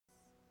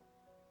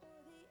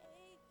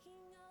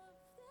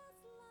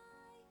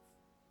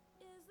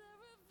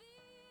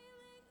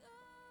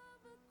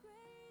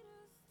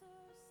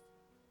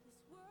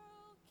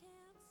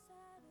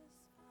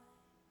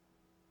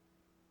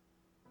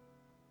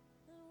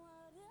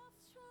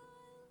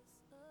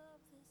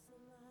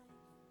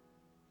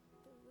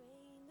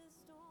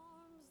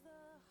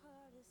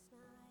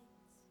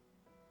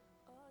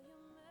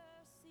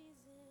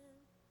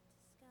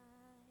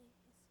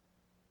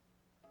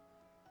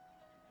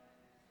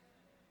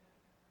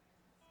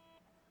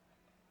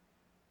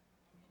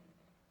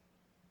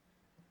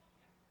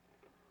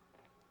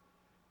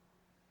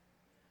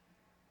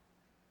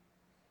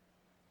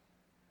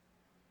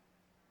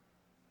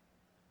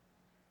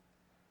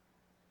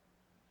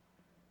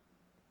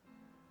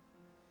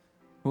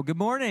Well, good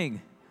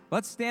morning.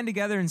 Let's stand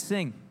together and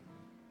sing.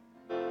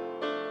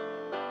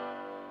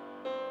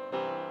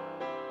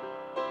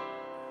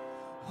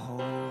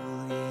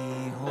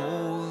 Holy,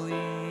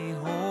 holy,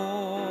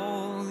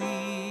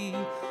 holy,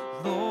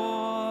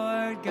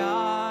 Lord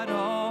God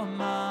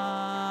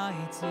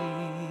Almighty.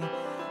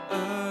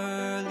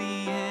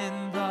 Early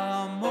in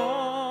the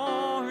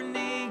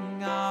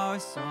morning, our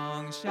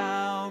song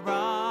shall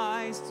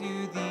rise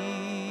to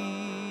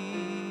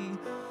thee.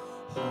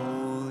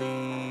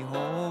 Holy,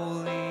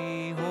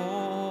 holy,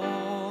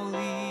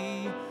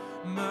 holy,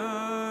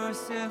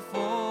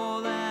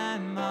 merciful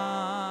and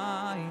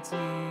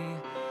mighty,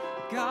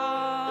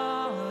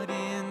 God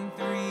in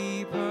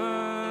three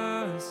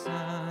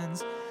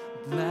persons,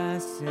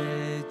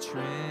 blessed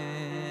Trinity.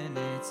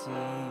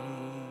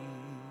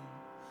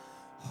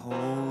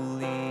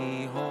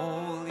 Holy,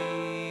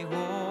 holy,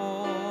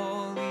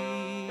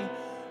 holy,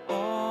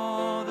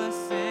 all the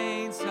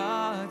saints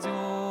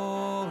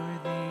adore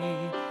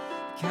thee,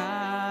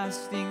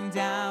 casting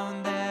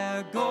down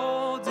their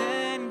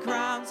golden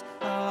crowns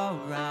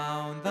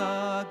around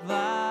the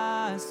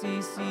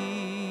glassy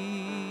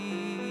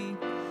sea.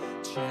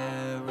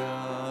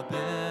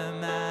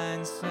 Cherubim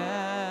and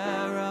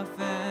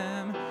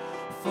seraphim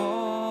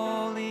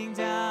falling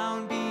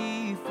down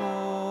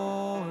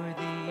before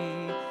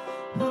thee,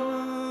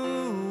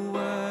 who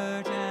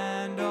wert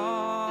and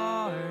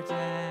art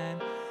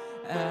and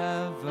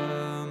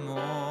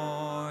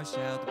evermore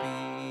shalt be.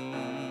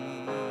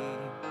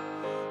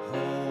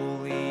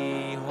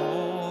 Holy,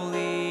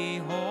 holy,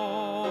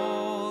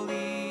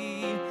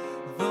 holy,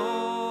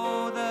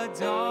 though the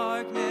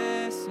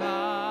darkness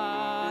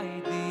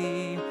hide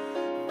thee,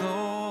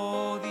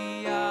 though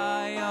the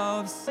eye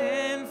of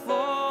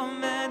sinful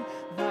men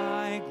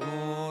thy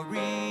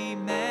glory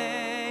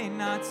may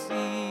not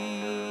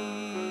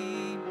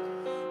see.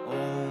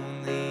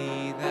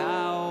 Only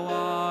thou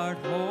art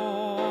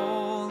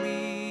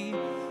holy,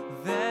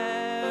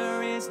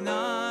 there is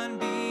none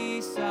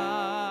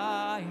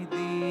beside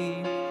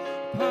thee,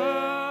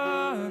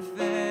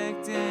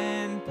 perfect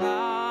in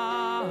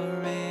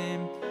power,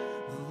 in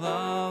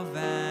love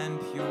and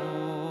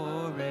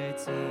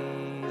purity.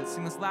 Let's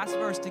sing this last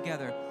verse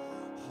together.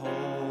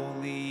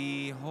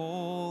 Holy,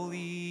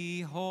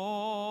 holy,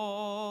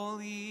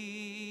 holy,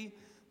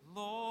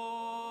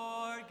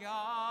 Lord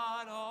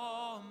God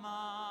Almighty.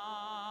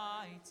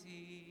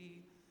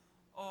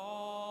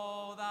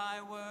 All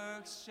thy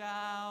works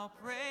shall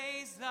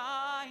praise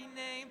thy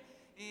name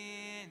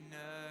in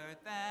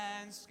earth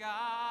and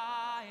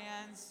sky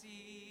and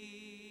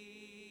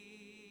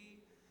sea.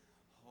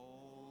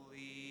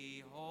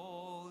 Holy,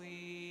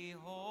 holy,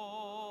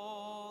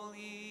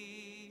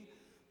 holy,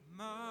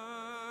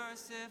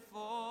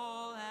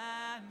 merciful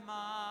and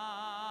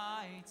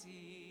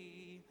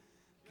mighty,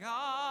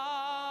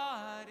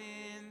 God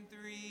in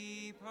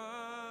three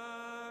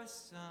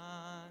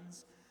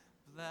persons,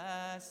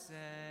 blessed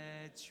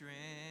Trinity.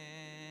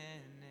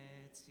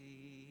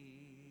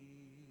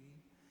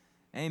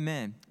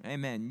 Amen.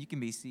 Amen. You can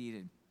be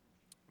seated.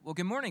 Well,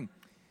 good morning.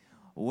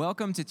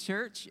 Welcome to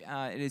church.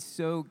 It is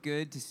so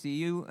good to see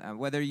you.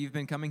 Whether you've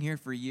been coming here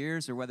for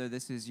years or whether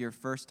this is your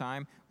first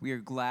time, we are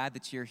glad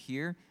that you're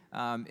here.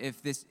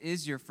 If this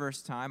is your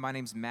first time, my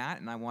name's Matt,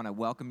 and I want to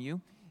welcome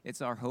you.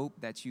 It's our hope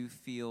that you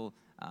feel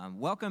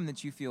welcome,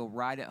 that you feel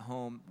right at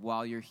home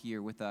while you're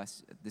here with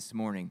us this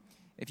morning.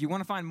 If you want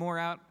to find more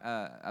out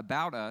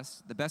about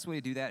us, the best way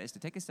to do that is to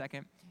take a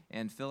second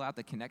and fill out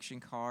the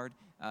connection card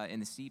in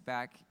the seat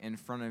back in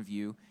front of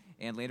you.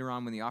 And later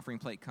on, when the offering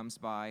plate comes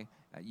by,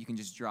 you can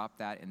just drop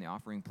that in the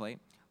offering plate.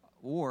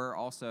 Or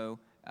also,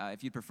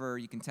 if you'd prefer,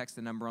 you can text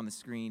the number on the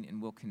screen,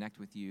 and we'll connect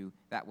with you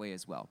that way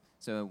as well.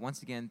 So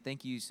once again,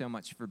 thank you so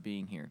much for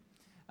being here.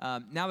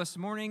 Now this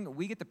morning,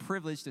 we get the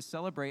privilege to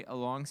celebrate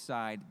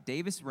alongside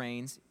Davis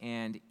Rains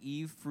and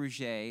Eve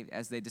Fruget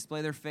as they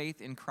display their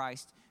faith in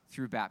Christ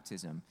through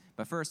baptism.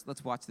 But first,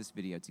 let's watch this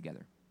video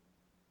together.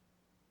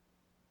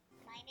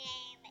 My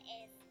name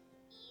is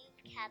Eve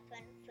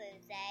Catherine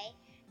Fruget,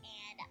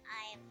 and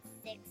I am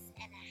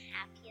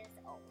 6.5 years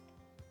old.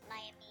 My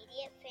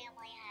immediate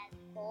family has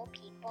 4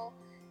 people: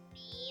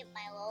 me,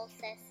 my little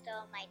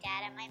sister, my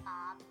dad, and my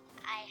mom.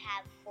 I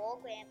have 4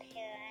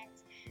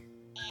 grandparents,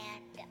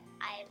 and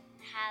I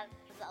have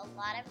a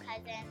lot of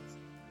cousins.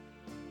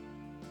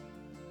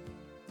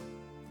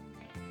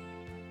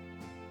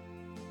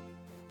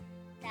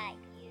 That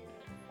you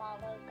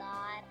follow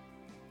God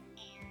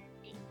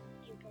and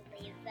you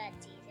believe that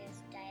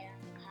Jesus died on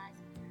the cross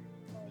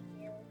for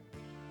you.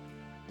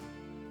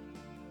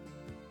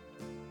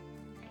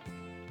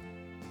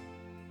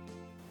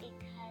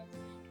 Because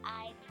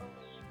I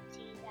believe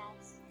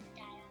Jesus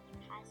died on the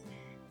cross,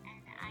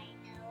 and I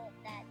know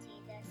that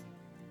Jesus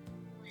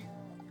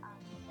will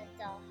cleanse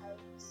our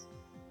hearts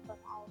from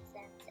all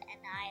sins,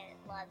 and I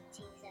love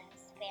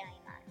Jesus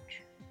very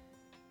much.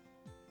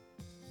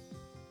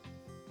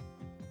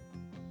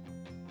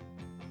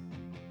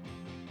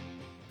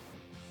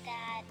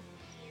 That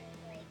you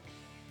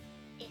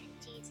if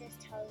Jesus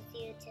tells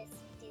you to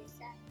do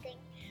something,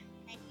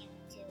 then you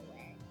do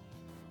it.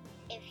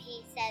 If if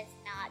he says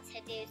not to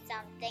do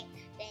something,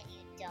 then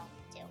you don't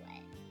do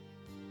it.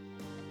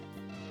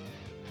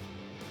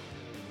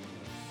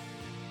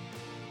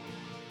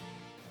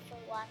 If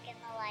we walk in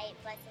the light,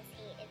 just as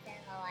he is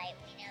in the light,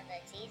 we know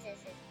that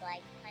Jesus'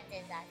 blood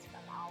cleanses us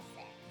from all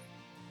sin.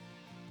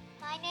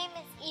 My name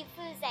is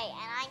Ifuze,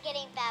 and I'm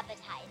getting baptized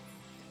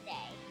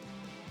today.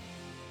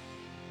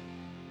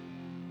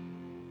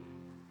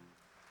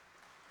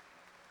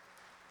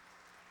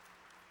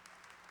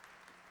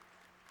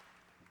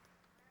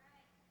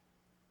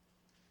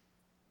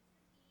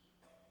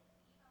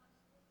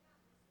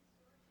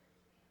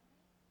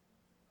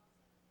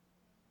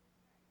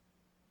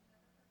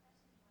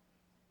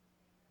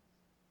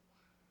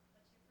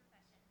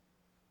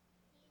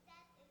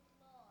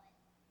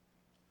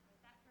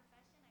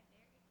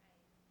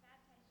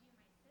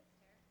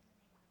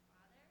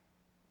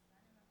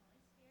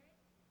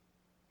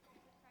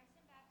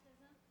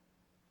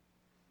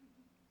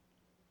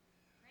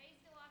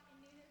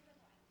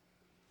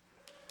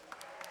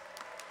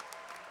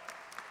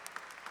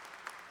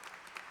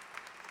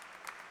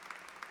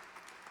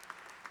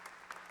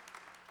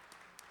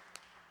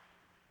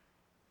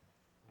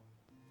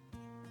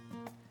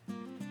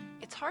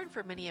 It's hard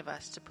for many of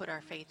us to put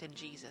our faith in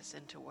Jesus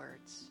into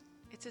words.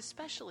 It's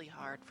especially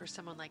hard for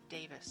someone like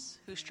Davis,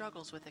 who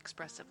struggles with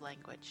expressive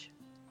language.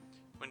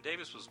 When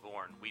Davis was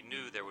born, we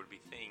knew there would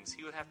be things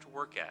he would have to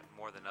work at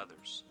more than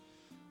others.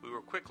 We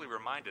were quickly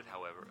reminded,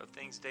 however, of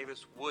things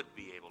Davis would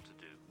be able to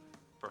do,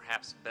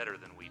 perhaps better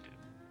than we do,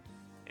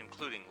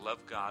 including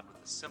love God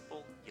with a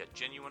simple yet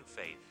genuine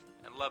faith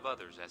and love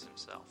others as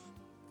himself.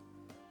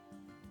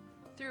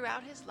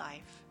 Throughout his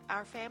life,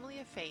 our family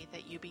of faith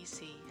at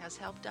UBC has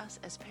helped us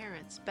as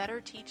parents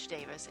better teach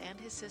Davis and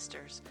his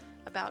sisters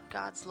about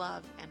God's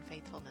love and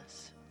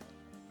faithfulness.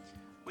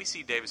 We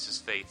see Davis's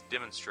faith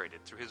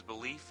demonstrated through his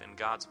belief in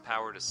God's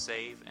power to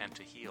save and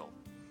to heal.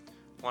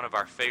 One of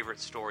our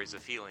favorite stories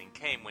of healing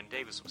came when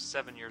Davis was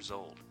 7 years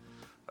old.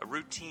 A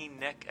routine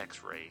neck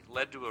x-ray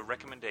led to a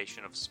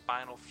recommendation of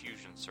spinal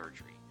fusion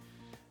surgery.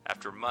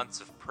 After months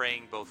of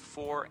praying both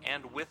for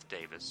and with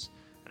Davis,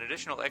 an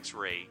additional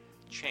x-ray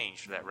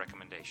changed that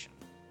recommendation.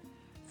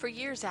 For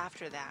years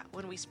after that,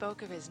 when we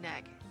spoke of his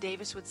neck,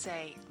 Davis would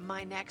say,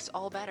 "My neck's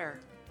all better.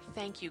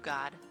 Thank you,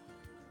 God."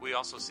 We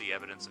also see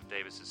evidence of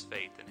Davis's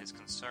faith in his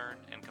concern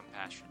and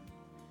compassion.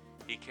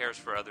 He cares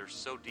for others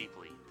so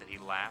deeply that he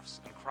laughs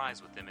and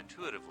cries with them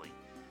intuitively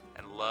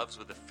and loves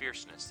with a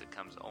fierceness that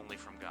comes only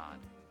from God.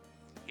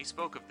 He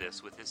spoke of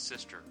this with his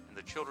sister in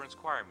the children's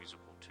choir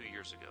musical 2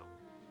 years ago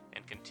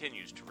and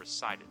continues to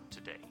recite it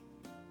today.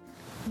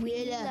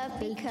 We love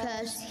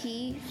because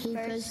he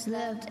first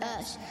loved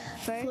us.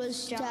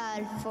 1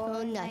 John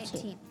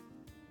 4:19.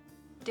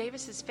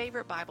 Davis's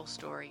favorite Bible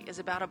story is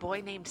about a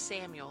boy named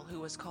Samuel who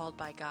was called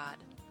by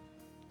God.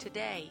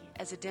 Today,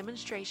 as a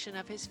demonstration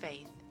of his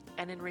faith,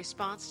 and in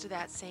response to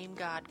that same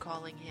God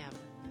calling him,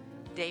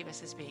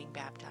 Davis is being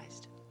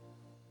baptized.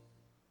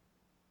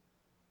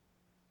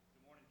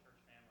 Good morning,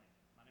 church family.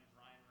 My name is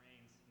Ryan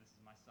Rains, and this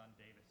is my son,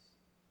 Davis.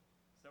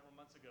 Several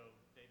months ago,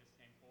 Davis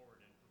came forward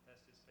and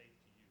professed his faith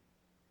to you.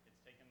 It's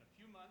taken a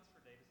few months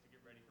for Davis to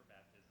get ready for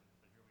baptism,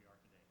 but here we are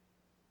today.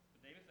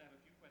 But Davis, I have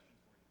a few questions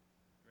for you.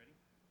 You ready?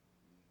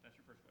 That's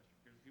your first question.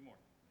 Here's a few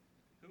more.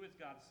 Who is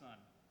God's son?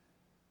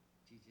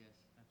 Jesus.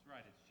 That's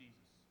right, it's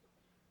Jesus.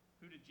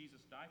 Who did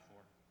Jesus die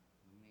for?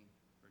 Me.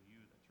 For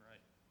you, that's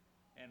right.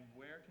 And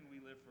where can we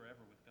live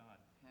forever with God?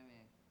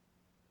 Heaven.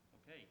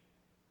 Okay.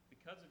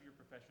 Because of your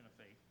profession of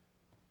faith,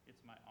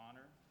 it's my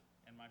honor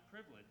and my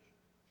privilege,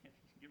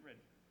 get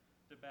ready,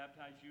 to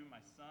baptize you, my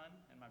son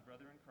and my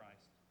brother in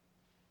Christ,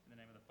 in the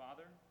name of the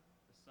Father,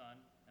 the Son,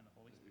 and the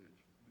Holy Spirit.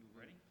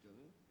 Ready?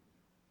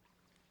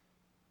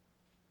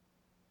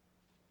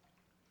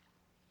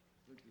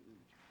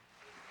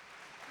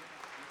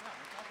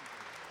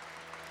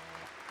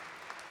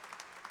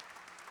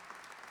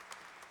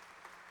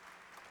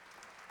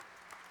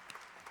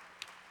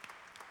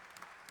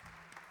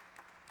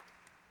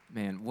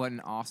 Man, what an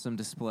awesome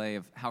display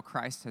of how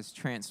Christ has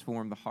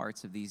transformed the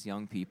hearts of these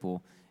young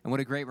people. And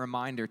what a great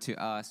reminder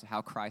to us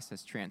how Christ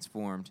has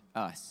transformed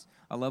us.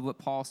 I love what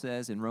Paul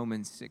says in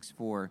Romans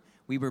 6:4.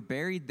 We were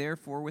buried,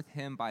 therefore, with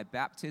him by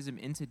baptism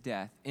into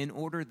death, in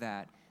order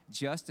that,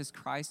 just as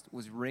Christ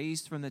was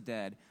raised from the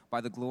dead by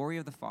the glory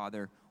of the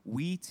Father,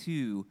 we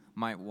too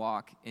might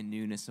walk in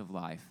newness of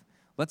life.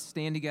 Let's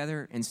stand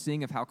together and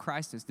sing of how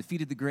Christ has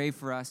defeated the grave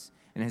for us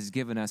and has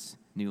given us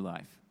new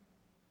life.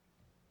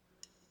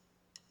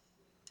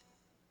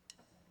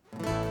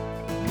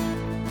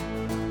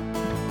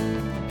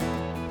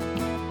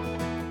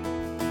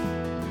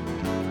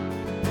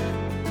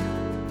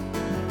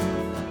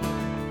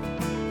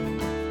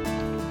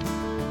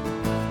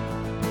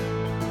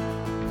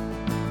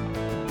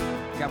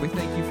 God, we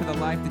thank you for the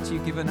life that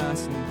you've given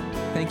us, and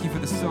thank you for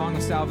the song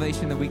of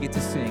salvation that we get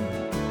to sing.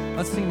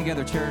 Let's sing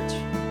together, church.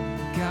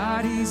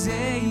 God is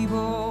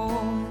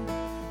able,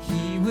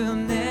 he will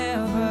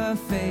never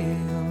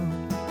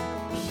fail.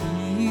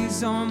 He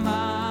is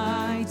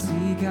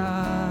Almighty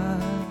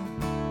God,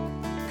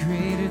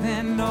 greater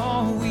than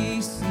all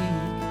we seek,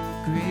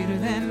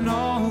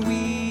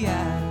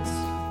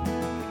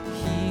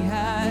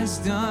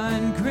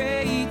 done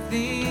great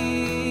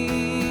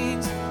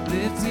things.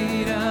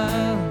 Lifted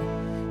up,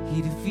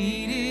 he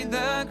defeated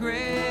the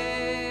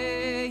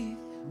grave.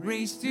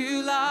 Raised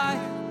to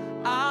life,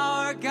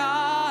 our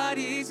God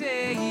is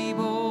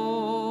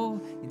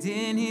able. And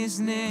in his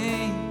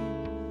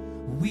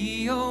name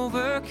we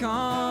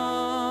overcome.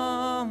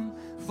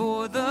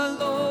 For the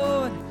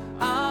Lord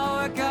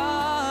our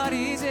God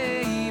is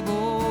able.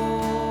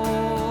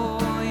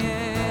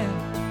 Yeah.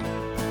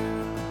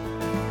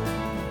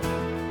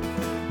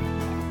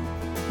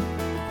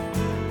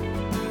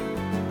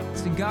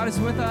 Sing, God is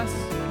with us.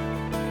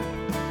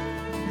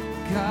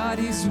 God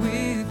is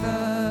with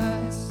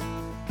us.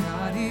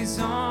 God is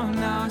on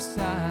our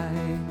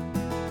side.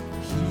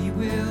 He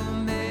will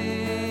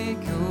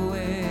make a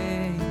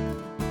way.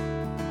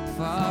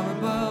 Far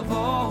above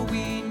all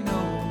we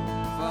know,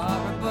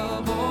 far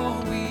above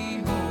all we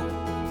hope.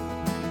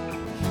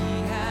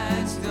 He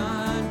has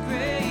done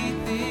great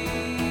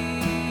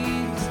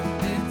things.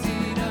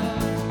 Lifted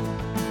up,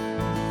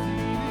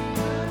 defeated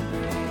the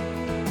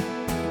grave.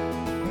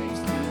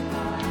 Raised to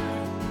life,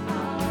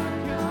 our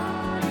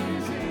God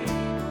is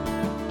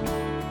able.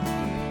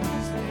 In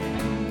his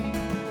name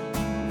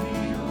we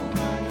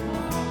overcome.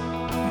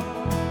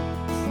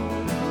 For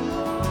the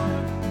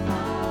Lord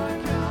our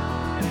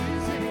God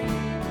is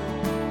able.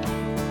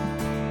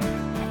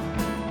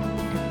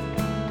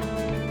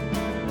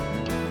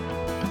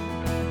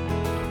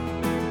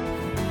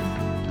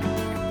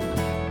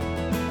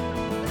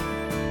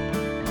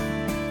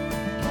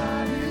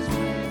 God is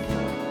with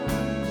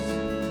us.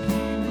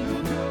 He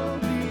will go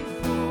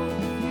before.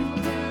 He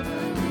will never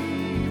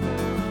leave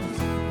us.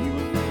 He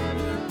will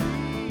never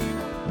leave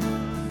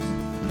us.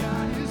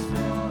 God is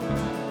for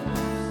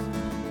us.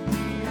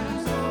 He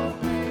has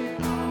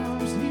open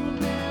arms. He will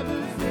never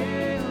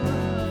fail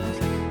us.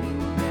 He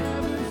will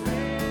never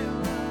fail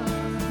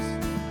us.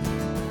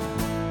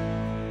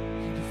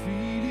 He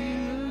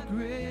defeated the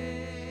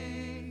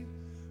grave,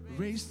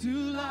 raised to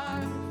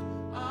life.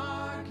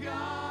 Our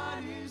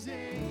God is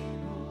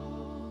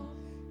able.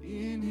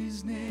 In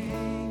his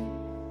name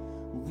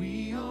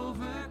we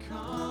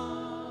overcome.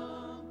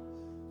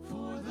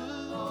 For the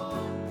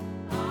Lord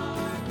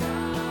our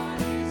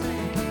God is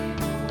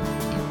able.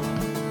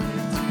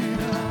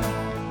 Lifted up,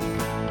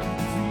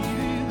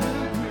 defeated the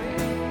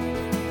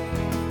grave,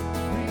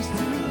 raised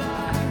to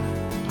life.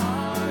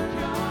 Our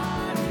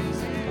God is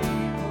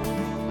able.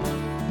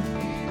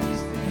 In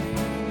his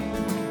name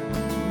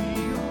we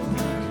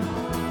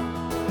overcome.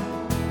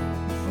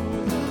 For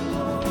the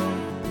Lord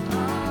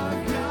our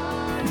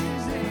God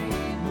is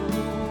able.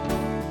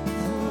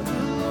 For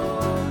the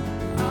Lord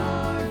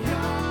our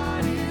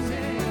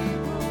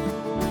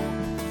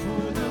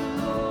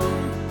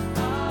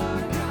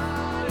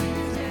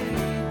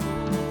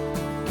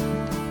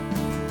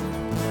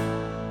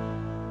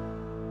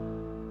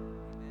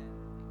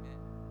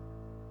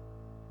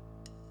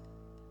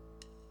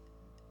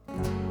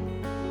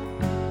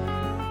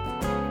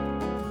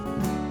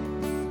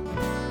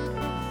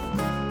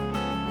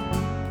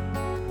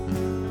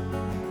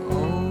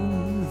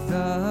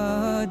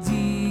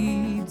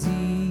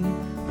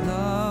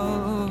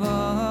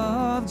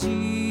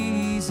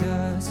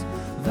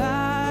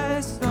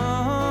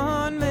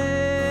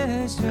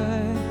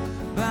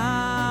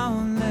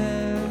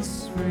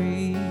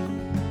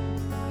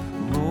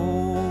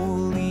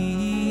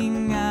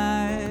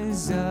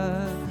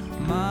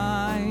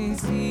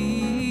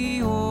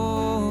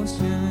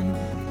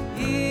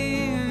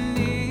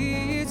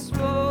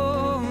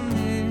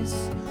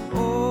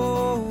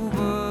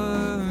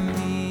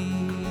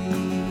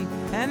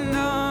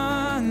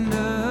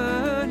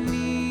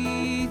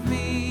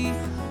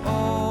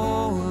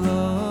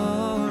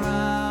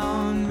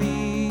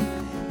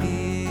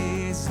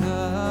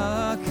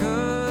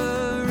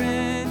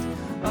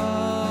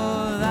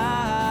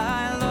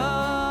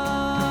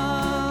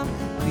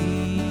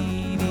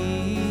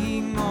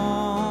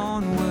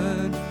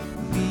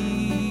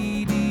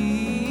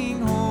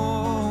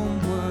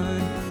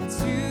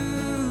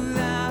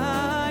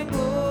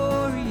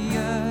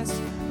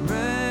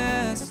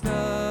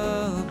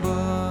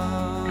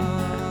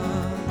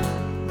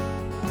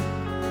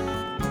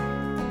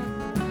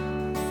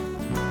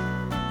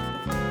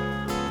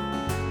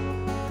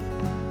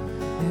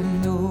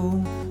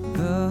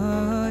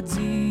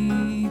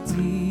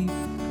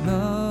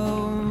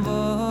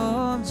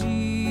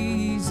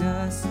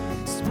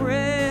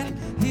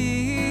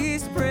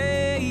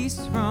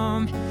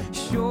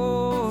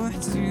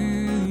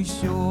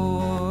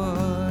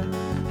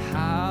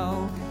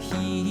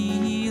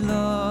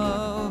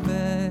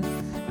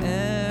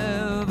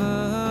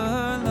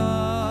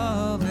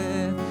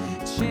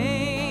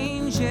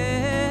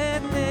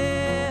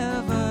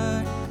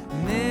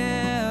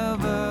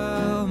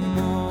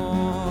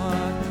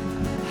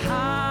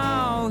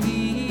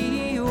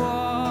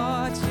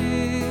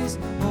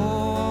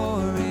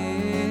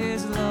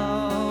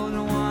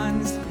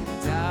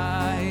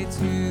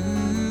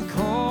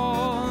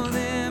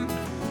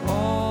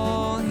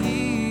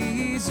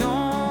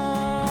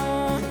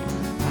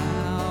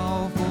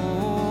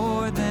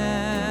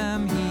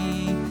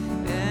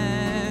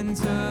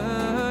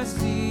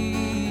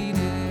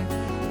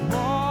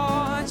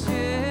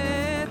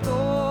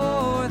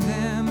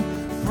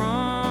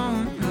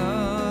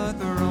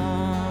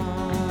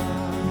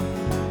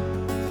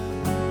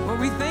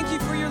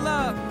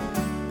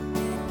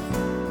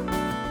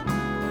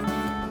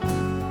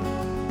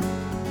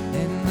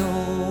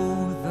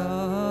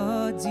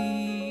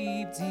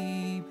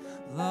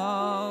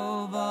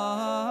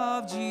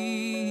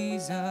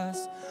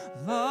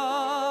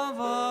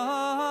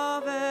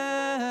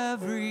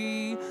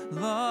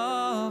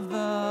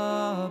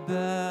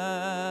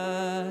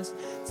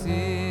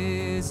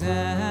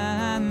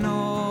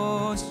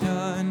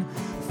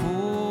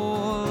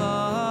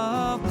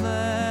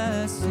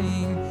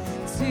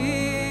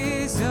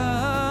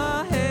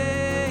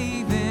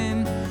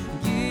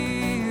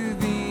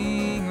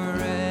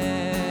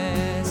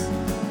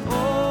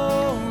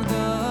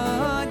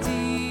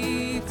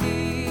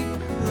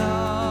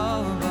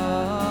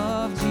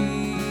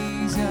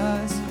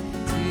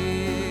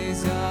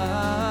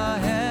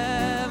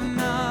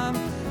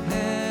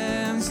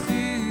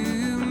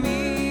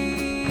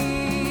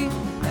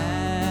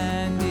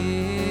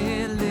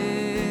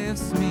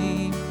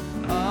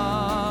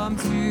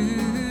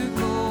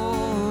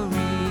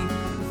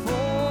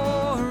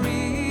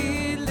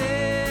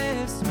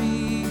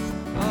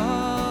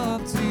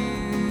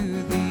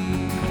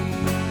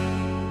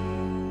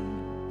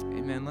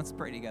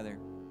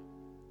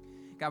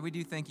God, we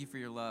do thank you for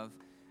your love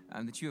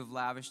that you have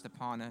lavished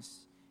upon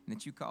us and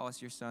that you call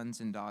us your sons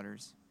and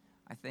daughters.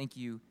 I thank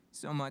you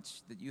so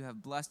much that you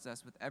have blessed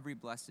us with every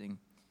blessing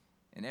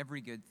and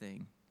every good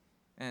thing.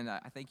 And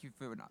I thank you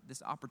for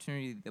this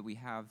opportunity that we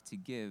have to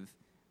give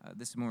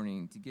this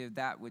morning, to give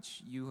that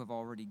which you have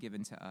already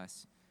given to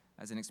us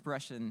as an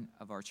expression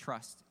of our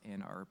trust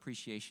and our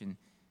appreciation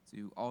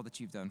to all that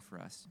you've done for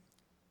us.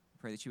 I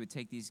pray that you would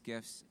take these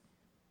gifts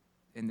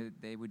and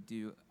that they would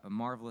do a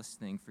marvelous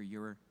thing for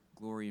your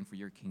glory and for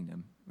your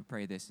kingdom. We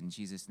pray this in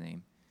Jesus'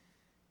 name.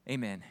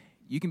 Amen.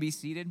 You can be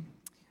seated.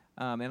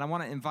 And I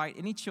want to invite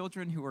any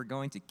children who are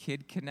going to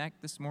Kid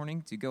Connect this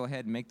morning to go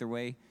ahead and make their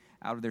way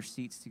out of their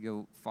seats to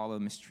go follow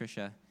Miss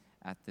Tricia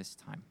at this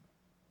time.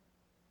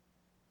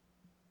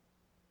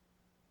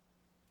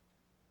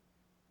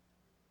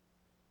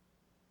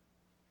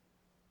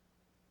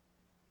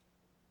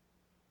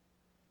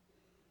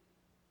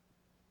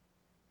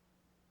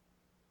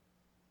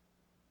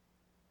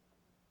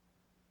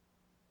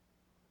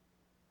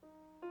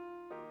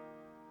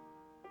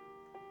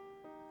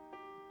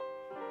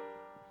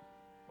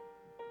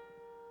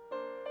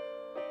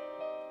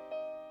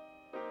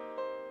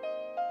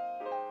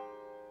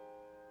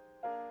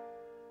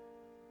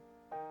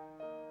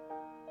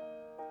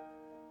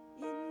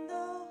 In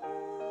the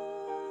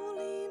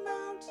holy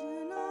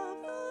mountain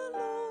of the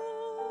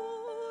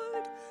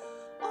Lord,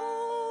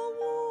 all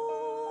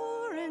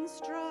war and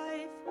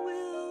strife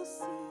will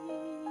cease.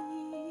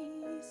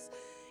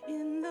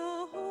 In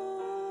the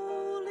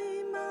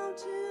holy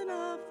mountain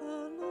of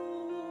the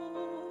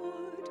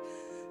Lord,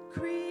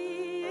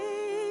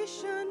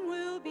 creation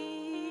will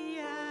be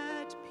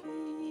at peace.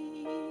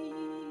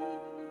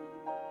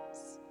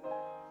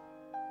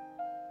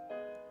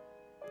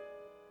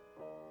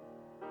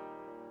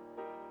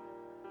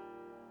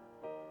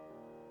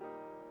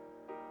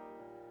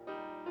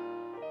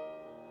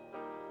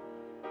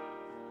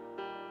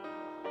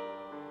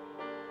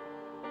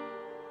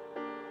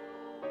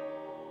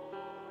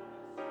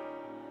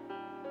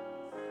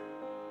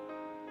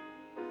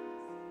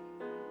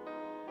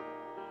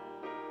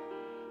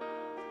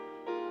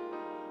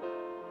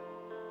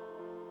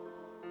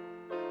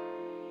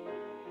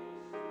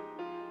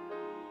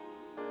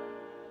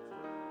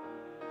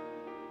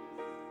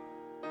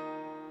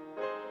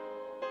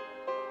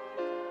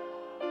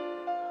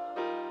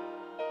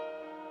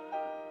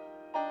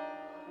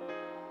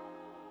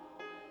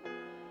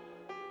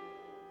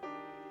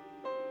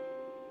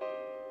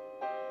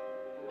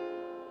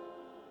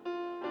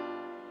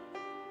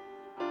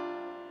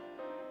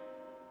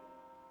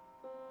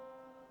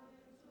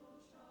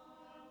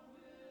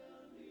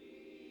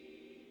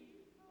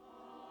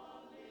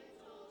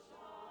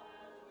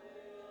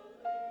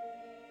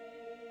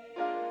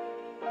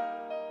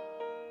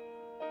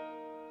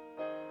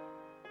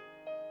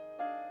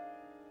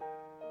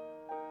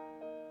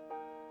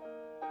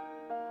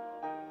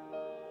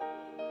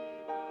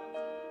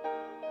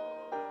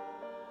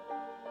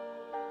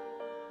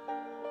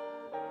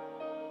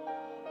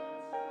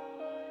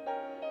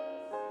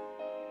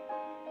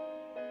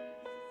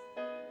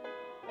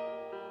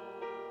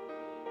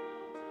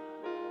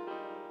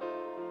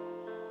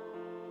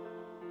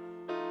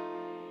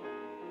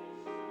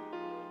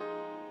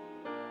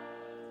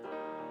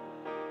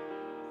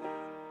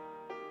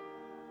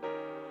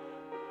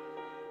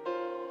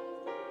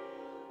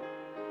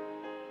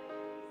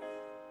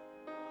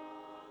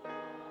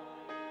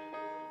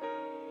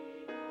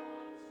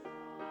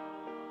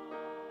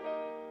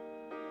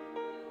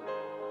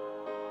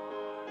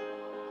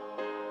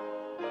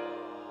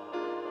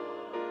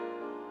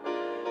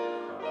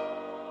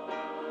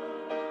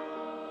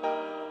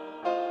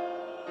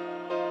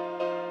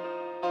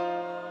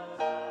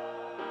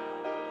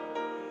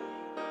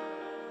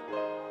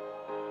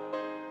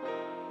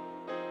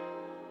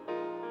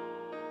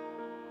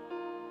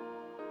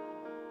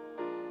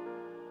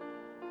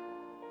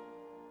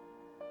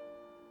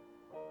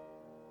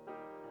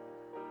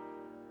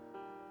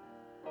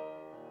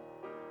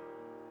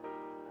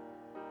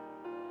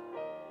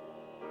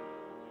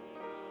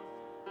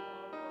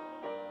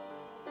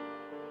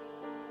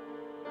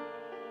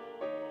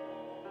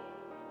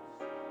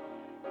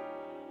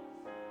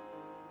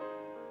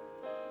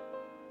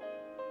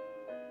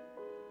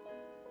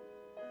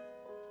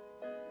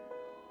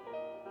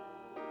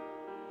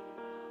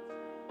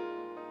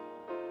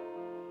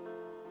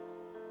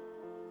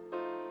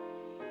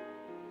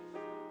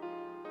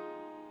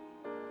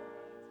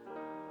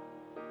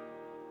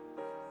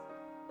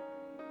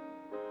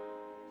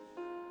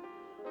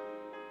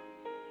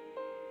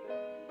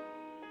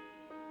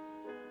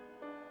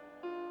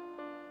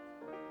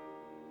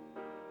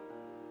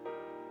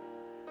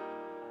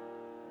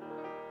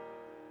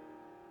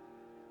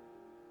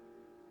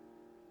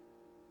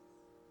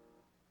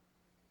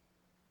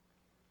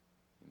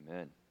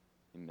 Amen.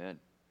 Amen.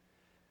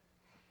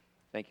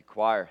 Thank you,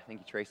 choir. Thank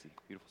you, Tracy.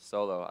 Beautiful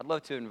solo. I'd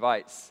love to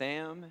invite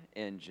Sam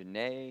and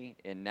Janae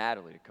and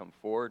Natalie to come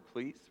forward,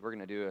 please. We're going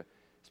to do a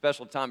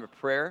special time of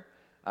prayer.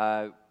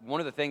 One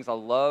of the things I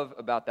love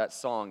about that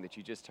song that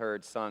you just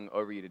heard sung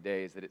over you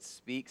today is that it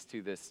speaks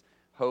to this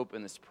hope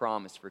and this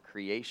promise for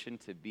creation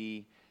to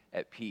be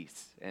at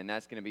peace. And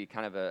that's going to be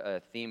kind of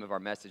a theme of our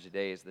message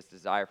today, is this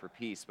desire for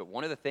peace. But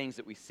one of the things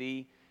that we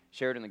see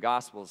shared in the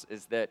Gospels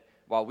is that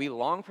while we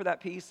long for that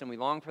peace and we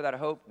long for that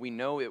hope, we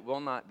know it will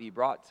not be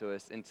brought to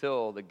us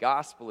until the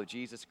gospel of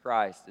Jesus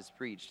Christ is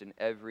preached in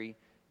every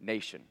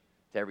nation,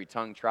 to every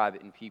tongue, tribe,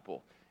 and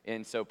people.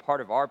 And so part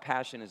of our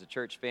passion as a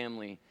church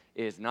family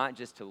is not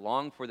just to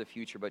long for the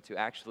future, but to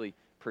actually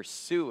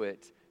pursue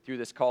it through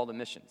this call to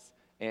missions.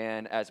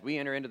 And as we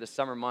enter into the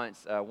summer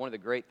months, one of the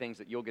great things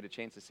that you'll get a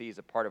chance to see as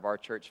a part of our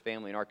church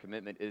family and our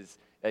commitment is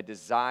a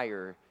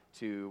desire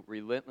to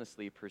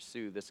relentlessly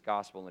pursue this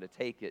gospel and to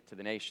take it to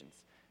the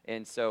nations.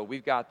 And so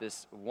we've got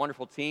this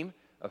wonderful team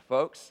of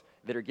folks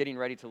that are getting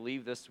ready to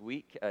leave this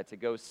week to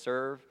go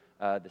serve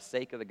the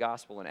sake of the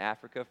gospel in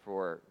Africa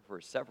for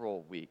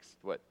several weeks.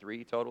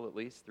 3 total at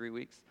least? 3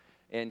 weeks?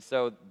 And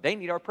so they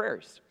need our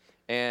prayers.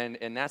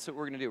 And that's what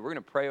we're going to do. We're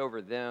going to pray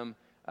over them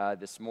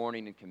this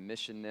morning and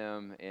commission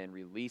them and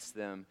release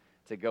them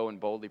to go and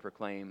boldly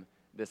proclaim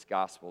this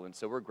gospel. And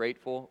so we're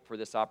grateful for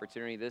this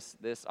opportunity.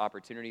 This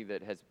opportunity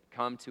that has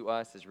come to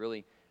us has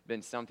really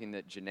been something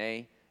that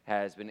Janae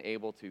has been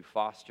able to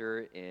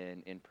foster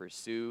and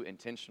pursue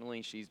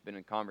intentionally. She's been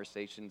in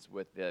conversations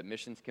with the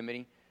missions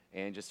committee,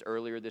 and just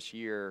earlier this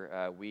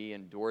year, we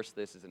endorsed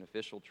this as an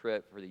official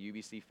trip for the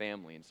UBC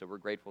family. And so we're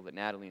grateful that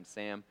Natalie and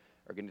Sam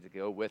are going to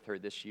go with her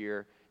this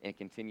year and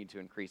continue to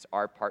increase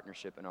our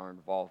partnership and our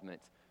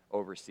involvement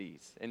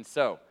overseas. And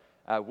so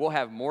we'll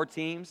have more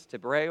teams to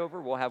pray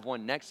over. We'll have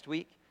one next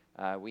week.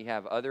 We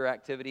have other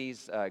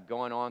activities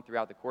going on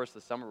throughout the course of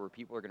the summer where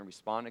people are going to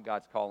respond to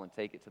God's call and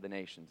take it to the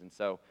nations. And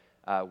so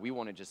we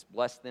want to just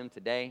bless them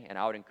today, and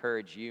I would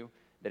encourage you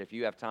that if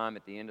you have time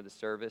at the end of the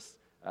service,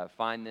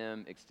 find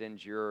them,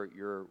 extend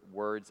your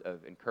words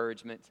of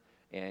encouragement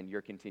and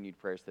your continued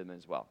prayers to them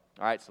as well.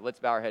 All right, so let's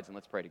bow our heads and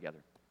let's pray together.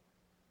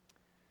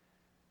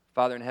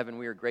 Father in heaven,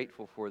 we are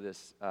grateful for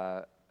this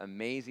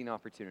amazing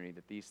opportunity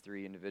that these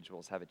 3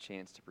 individuals have a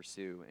chance to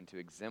pursue and to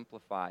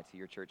exemplify to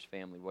your church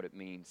family what it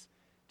means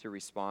to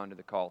respond to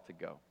the call to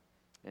go.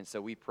 And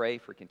so we pray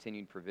for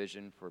continued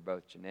provision for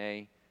both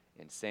Janae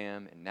and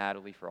Sam and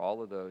Natalie, for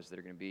all of those that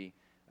are going to be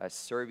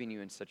serving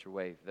you in such a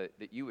way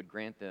that you would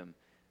grant them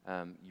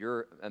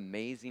your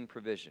amazing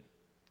provision.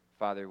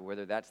 Father,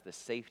 whether that's the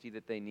safety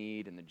that they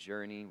need in the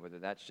journey, whether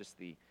that's just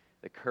the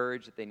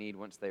courage that they need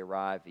once they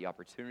arrive, the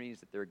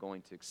opportunities that they're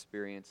going to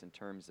experience in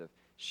terms of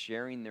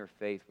sharing their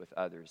faith with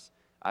others,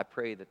 I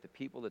pray that the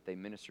people that they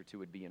minister to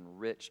would be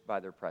enriched by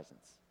their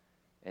presence,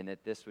 and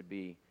that this would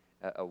be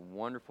a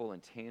wonderful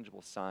and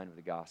tangible sign of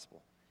the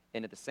gospel.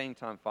 And at the same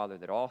time, Father,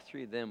 that all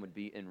 3 of them would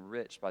be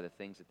enriched by the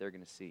things that they're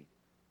going to see,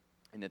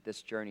 and that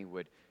this journey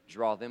would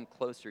draw them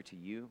closer to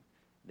you,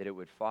 that it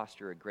would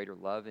foster a greater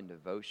love and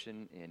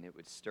devotion, and it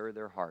would stir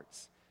their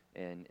hearts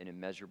in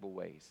immeasurable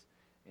ways.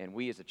 And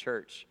we as a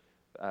church,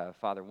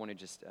 Father, want to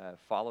just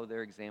follow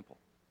their example.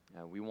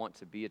 We want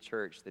to be a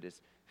church that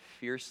is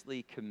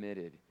fiercely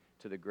committed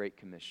to the Great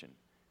Commission,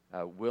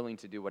 willing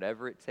to do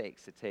whatever it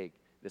takes to take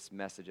this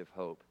message of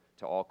hope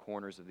to all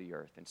corners of the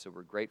earth. And so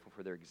we're grateful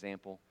for their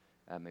example.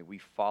 May we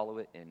follow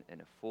it in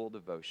a full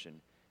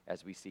devotion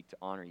as we seek to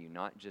honor you,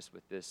 not just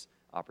with this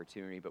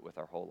opportunity, but with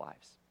our whole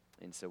lives.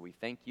 And so we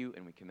thank you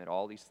and we commit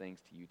all these things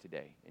to you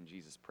today. In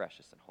Jesus'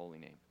 precious and holy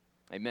name.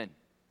 Amen.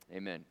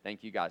 Amen.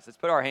 Thank you, guys. Let's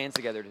put our hands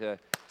together to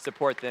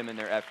support them in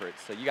their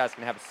efforts. So you guys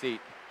can have a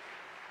seat.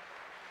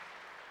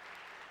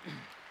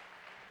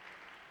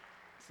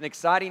 It's an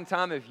exciting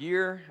time of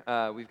year.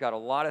 We've got a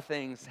lot of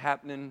things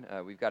happening.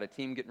 We've got a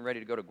team getting ready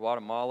to go to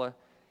Guatemala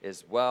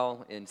as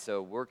well. And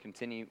so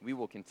we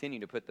will continue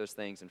to put those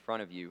things in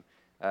front of you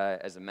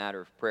as a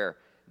matter of prayer.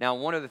 Now,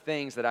 one of the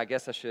things that I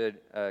guess I should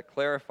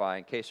clarify,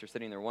 in case you're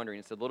sitting there wondering,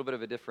 it's a little bit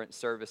of a different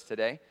service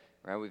today.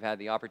 Right? We've had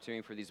the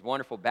opportunity for these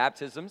wonderful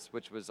baptisms,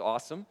 which was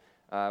awesome.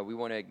 We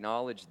want to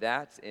acknowledge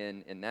that,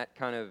 and that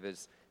kind of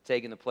is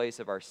taking the place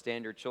of our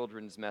standard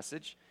children's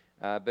message.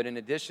 But in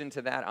addition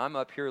to that, I'm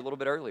up here a little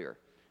bit earlier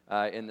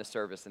in the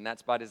service, and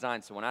that's by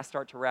design. So when I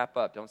start to wrap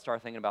up, don't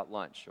start thinking about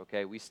lunch,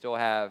 okay? We still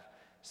have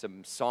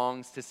some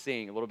songs to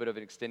sing, a little bit of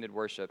an extended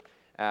worship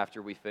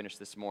after we finish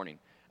this morning.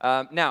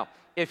 Now,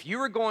 if you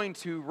were going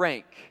to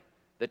rank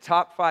the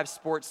top 5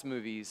 sports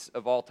movies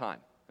of all time,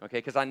 okay,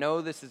 because I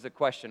know this is a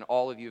question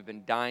all of you have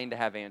been dying to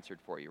have answered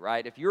for you,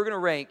 right? If you were going to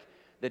rank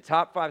the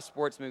top 5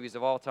 sports movies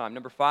of all time,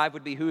 number 5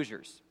 would be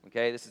Hoosiers,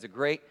 okay? This is a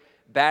great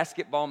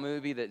basketball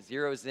movie that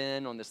zeroes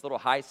in on this little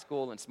high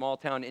school in small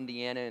town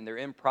Indiana and their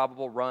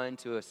improbable run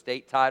to a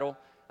state title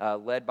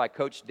led by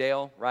Coach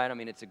Dale, right? I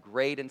mean, it's a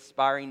great,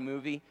 inspiring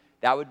movie.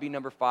 That would be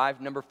number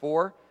 5. Number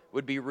 4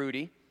 would be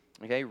Rudy,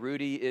 okay?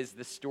 Rudy is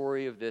the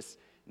story of this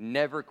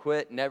never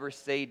quit, never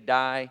say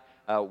die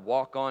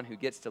walk-on who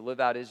gets to live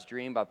out his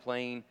dream by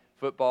playing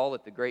football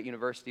at the great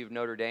University of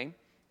Notre Dame.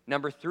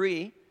 Number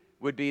 3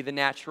 would be The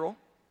Natural,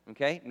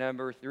 okay?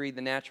 Number 3,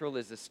 The Natural,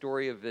 is the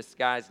story of this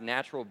guy's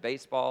natural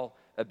baseball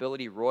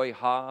ability, Roy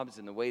Hobbs,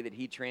 and the way that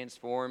he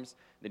transforms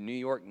the New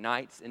York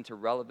Knights into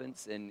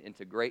relevance and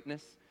into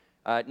greatness.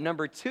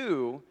 Number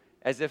 2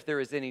 as if there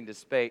was any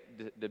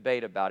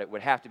debate about it,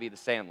 would have to be The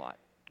Sandlot,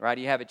 right?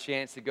 You have a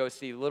chance to go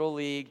see Little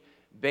League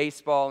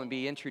baseball and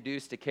be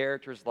introduced to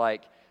characters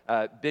like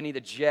Benny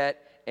the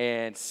Jet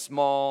and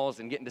Smalls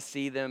and getting to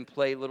see them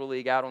play Little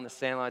League out on the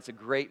Sandlot. It's a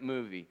great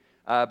movie.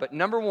 But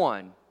number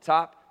one,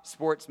 top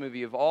sports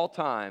movie of all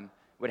time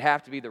would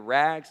have to be the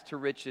rags to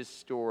riches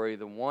story,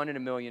 the 1 in a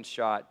million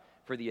shot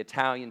for the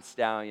Italian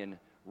stallion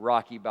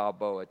Rocky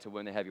Balboa to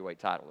win the heavyweight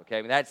title, okay?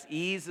 I mean, that's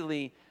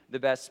easily the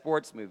best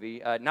sports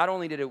movie. Not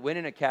only did it win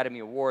an Academy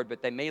Award,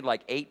 but they made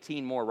like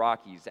 18 more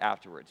Rockies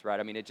afterwards, right?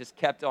 I mean, it just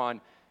kept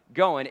on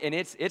going, and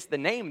it's the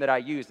name that I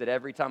use that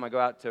every time I go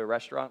out to a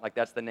restaurant, like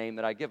that's the name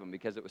that I give them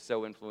because it was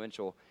so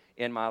influential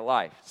in my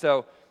life.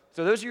 So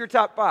those are your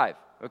top 5,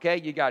 okay?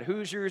 You got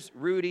Hoosiers,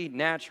 Rudy,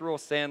 Natural,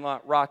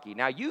 Sandlot, Rocky.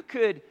 Now, you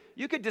could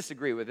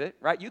disagree with it,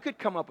 right? You could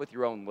come up with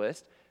your own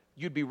list.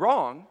 You'd be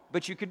wrong,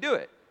 but you could do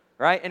it,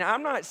 right? And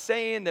I'm not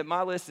saying that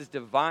my list is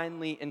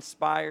divinely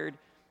inspired,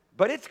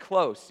 but it's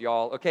close,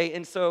 y'all, okay?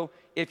 And so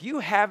if you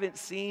haven't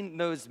seen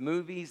those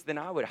movies, then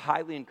I would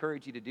highly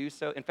encourage you to do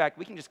so. In fact,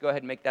 we can just go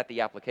ahead and make that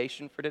the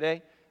application for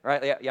today,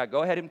 right? Yeah,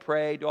 go ahead and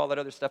pray, do all that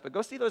other stuff, but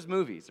go see those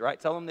movies, right?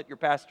 Tell them that your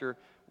pastor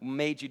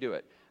made you do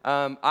it.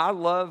 I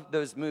love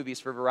those movies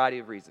for a variety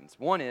of reasons.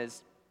 One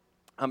is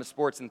I'm a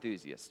sports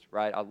enthusiast,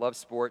 right? I love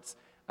sports.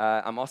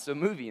 I'm also a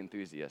movie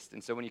enthusiast.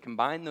 And so when you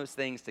combine those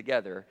things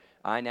together,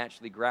 I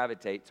naturally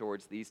gravitate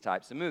towards these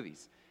types of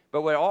movies.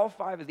 But what all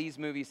 5 of these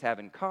movies have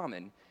in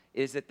common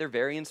is that they're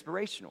very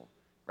inspirational,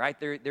 right?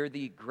 They're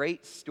the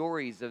great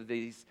stories of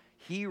these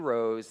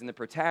heroes and the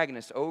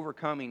protagonists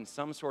overcoming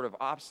some sort of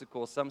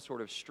obstacle, some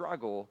sort of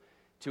struggle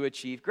to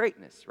achieve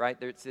greatness, right?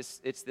 It's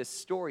this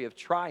story of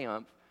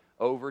triumph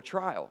over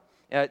trial.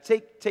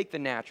 Take The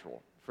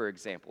Natural, for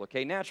example,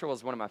 okay? Natural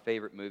is one of my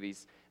favorite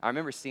movies. I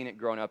remember seeing it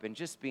growing up and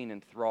just being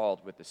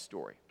enthralled with the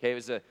story, okay? It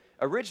was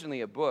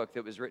originally a book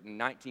that was written in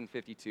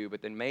 1952,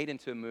 but then made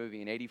into a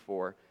movie in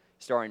 1984,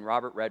 starring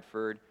Robert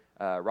Redford,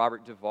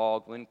 Robert Duvall,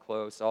 Glenn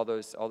Close, all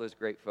those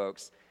great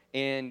folks.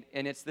 And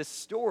it's this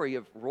story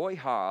of Roy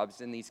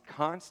Hobbs and these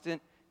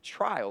constant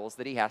trials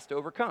that he has to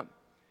overcome,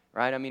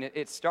 right? I mean,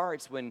 it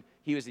starts when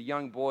he was a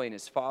young boy and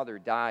his father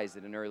dies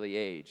at an early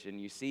age.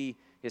 And you see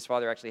his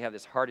father actually have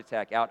this heart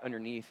attack out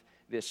underneath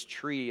this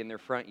tree in their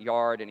front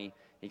yard, and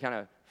he kind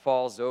of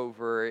falls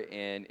over,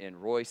 and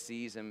Roy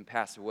sees him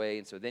pass away.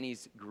 And so then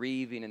he's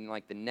grieving, and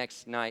like the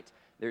next night,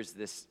 there's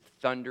this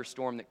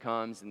thunderstorm that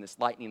comes, and this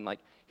lightning like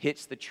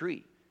hits the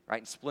tree, right,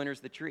 and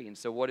splinters the tree. And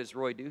so what does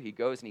Roy do? He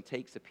goes and he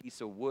takes a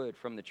piece of wood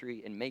from the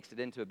tree and makes it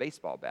into a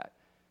baseball bat.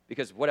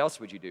 Because what else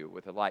would you do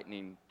with a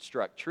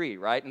lightning-struck tree,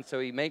 right? And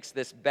so he makes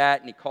this bat,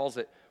 and he calls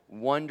it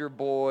Wonder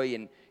Boy,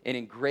 and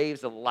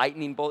engraves a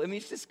lightning bolt. I mean,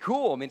 it's just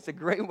cool. I mean, it's a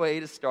great way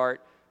to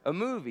start a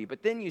movie.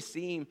 But then you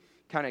see him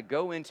kind of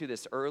go into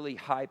this early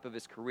hype of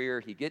his career.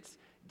 He gets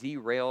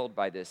derailed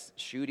by this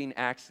shooting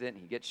accident.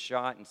 He gets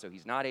shot, and so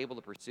he's not able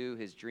to pursue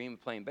his dream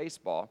of playing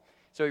baseball.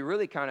 So he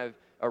really kind of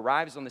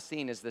arrives on the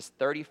scene as this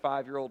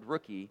 35-year-old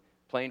rookie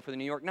playing for the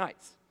New York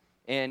Knights.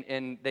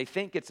 And they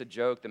think it's a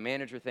joke. The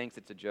manager thinks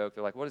it's a joke.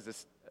 They're like, what is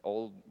this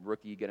old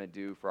rookie going to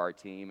do for our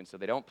team? And so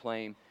they don't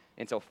play him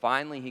until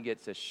finally he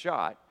gets a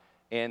shot.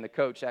 And the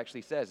coach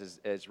actually says,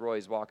 as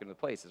Roy's walking to the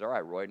plate, says, all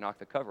right, Roy, knock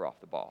the cover off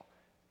the ball.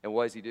 And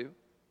what does he do?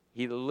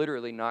 He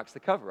literally knocks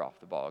the cover off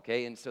the ball,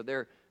 okay? And so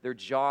their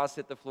jaws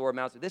hit the floor,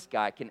 mouths. This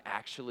guy can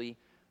actually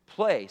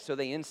play. So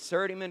they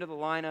insert him into the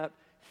lineup.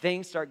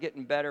 Things start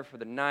getting better for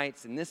the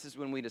Knights, and this is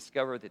when we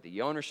discover that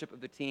the ownership of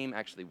the team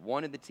actually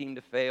wanted the team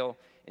to fail,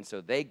 and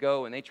so they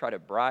go and they try to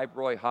bribe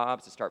Roy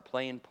Hobbs to start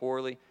playing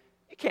poorly.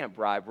 You can't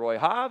bribe Roy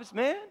Hobbs,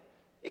 man.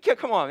 You can't,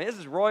 come on, man. This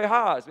is Roy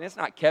Hobbs, man. It's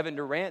not Kevin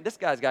Durant. This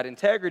guy's got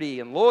integrity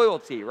and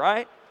loyalty,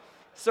 right?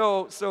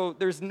 So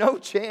there's no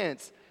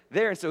chance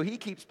there, and so he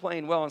keeps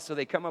playing well, and so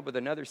they come up with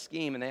another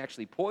scheme, and they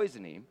actually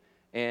poison him,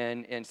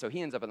 and so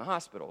he ends up in the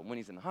hospital. And when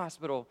he's in the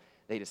hospital,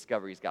 they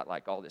discover he's got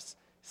like all this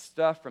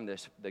stuff from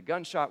the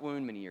gunshot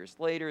wound many years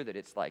later, that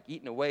it's like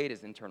eating away at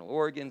his internal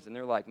organs, and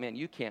they're like, man,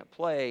 you can't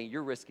play,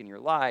 you're risking your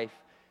life,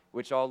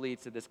 which all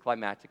leads to this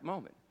climactic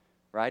moment,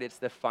 right? It's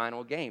the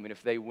final game, and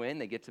if they win,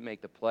 they get to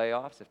make the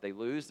playoffs. If they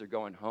lose, they're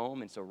going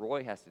home, and so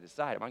Roy has to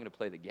decide, am I going to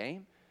play the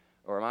game,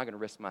 or am I going to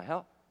risk my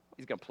health?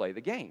 He's going to play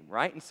the game,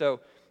 right? And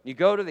so you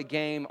go to the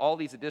game, all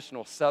these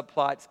additional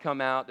subplots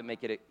come out that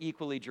make it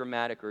equally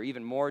dramatic or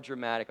even more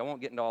dramatic. I won't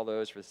get into all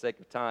those for the sake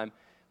of time,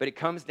 but it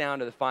comes down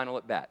to the final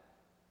at bat.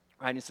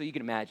 Right, and so you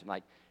can imagine,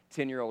 like,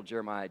 10-year-old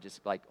Jeremiah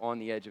just, like, on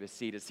the edge of his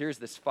seat. Here's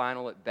this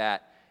final at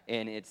bat,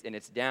 and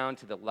it's down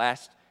to the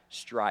last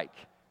strike,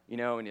 you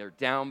know, and they're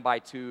down by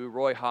 2.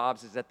 Roy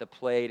Hobbs is at the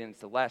plate, and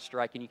it's the last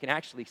strike, and you can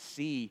actually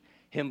see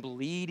him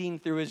bleeding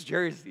through his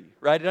jersey,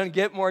 right? It doesn't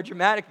get more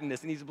dramatic than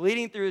this, and he's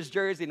bleeding through his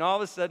jersey, and all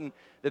of a sudden,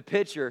 the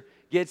pitcher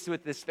gets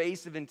with this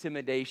face of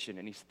intimidation,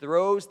 and he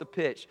throws the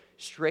pitch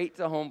straight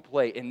to home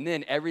plate, and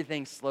then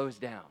everything slows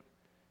down,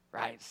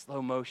 right?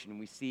 Slow motion, and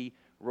we see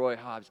Roy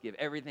Hobbs give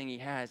everything he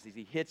has as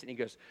he hits it, and he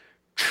goes,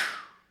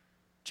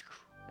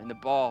 and the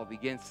ball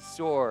begins to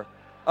soar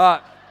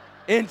up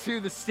into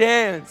the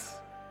stands.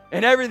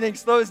 And everything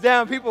slows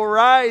down. People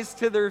rise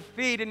to their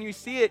feet, and you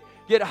see it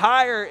get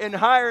higher and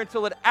higher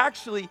until it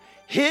actually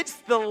hits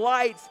the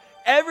lights.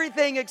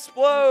 Everything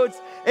explodes,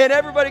 and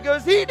everybody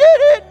goes, he did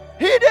it!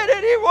 He did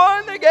it! He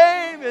won the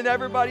game! And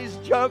everybody's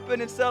jumping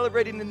and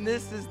celebrating, and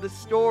this is the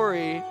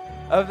story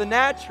of the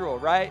natural,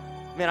 right?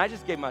 Man, I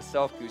just gave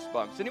myself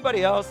goosebumps.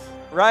 Anybody else,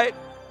 right?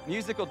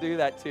 Music will do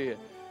that to you.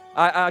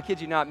 I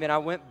kid you not, man, I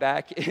went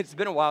back. It's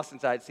been a while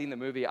since I had seen the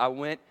movie. I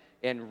went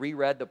and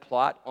reread the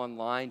plot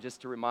online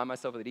just to remind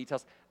myself of the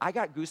details. I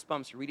got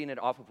goosebumps reading it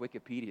off of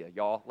Wikipedia,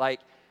 y'all.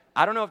 Like,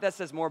 I don't know if that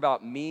says more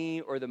about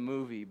me or the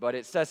movie, but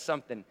it says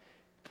something.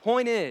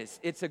 Point is,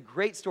 it's a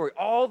great story.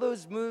 All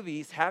those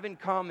movies have in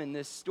common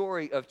this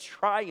story of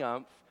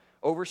triumph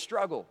over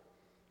struggle,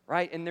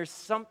 right? And there's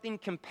something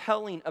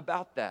compelling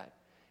about that.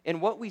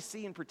 And what we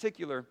see in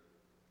particular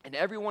in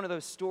every one of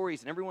those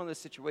stories and every one of those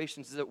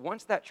situations is that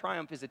once that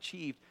triumph is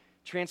achieved,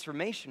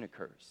 transformation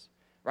occurs,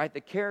 right?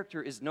 The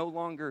character is no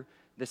longer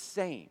the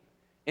same.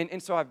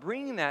 And so I'm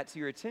bringing that to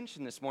your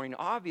attention this morning,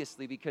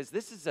 obviously, because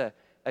this is a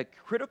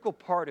critical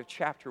part of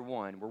chapter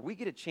 1 where we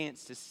get a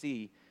chance to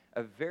see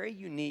a very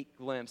unique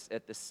glimpse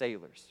at the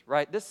sailors,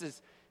 right? This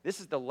is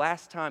the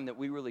last time that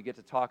we really get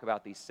to talk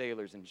about these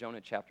sailors in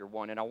Jonah chapter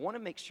 1, and I want to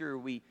make sure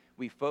we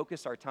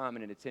focus our time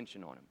and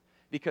attention on them,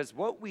 because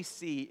what we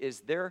see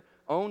is their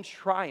own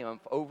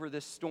triumph over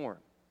this storm.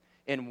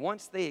 And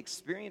once they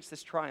experience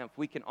this triumph,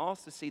 we can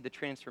also see the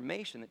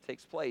transformation that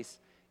takes place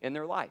in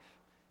their life.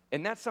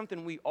 And that's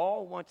something we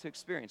all want to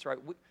experience, right?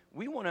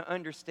 We want to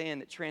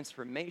understand that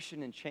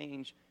transformation and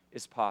change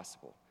is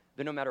possible.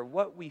 That no matter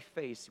what we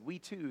face, we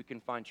too can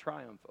find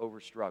triumph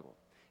over struggle.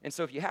 And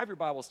so if you have your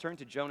Bibles, turn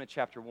to Jonah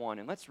chapter 1,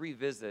 and let's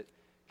revisit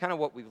kind of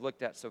what we've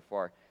looked at so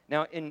far.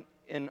 Now,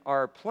 in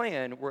our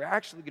plan, we're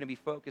actually going to be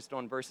focused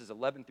on verses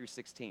 11 through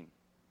 16.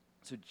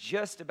 So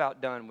just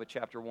about done with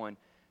chapter 1.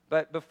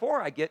 But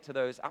before I get to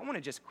those, I want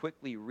to just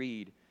quickly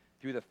read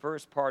through the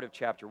first part of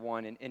chapter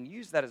 1 and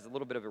use that as a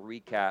little bit of a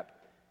recap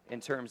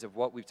in terms of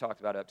what we've talked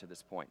about up to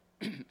this point.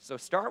 So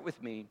start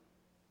with me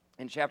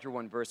in chapter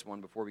 1, verse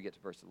 1, before we get to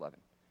verse 11.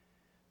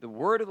 The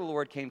word of the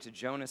Lord came to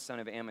Jonah, son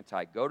of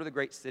Amittai. Go to the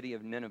great city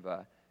of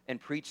Nineveh and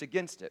preach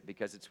against it,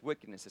 because its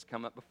wickedness has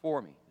come up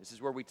before me. This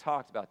is where we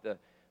talked about the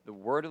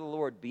word of the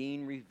Lord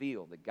being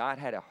revealed, that God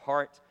had a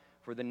heart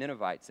for the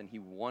Ninevites, and he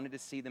wanted to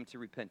see them to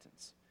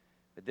repentance.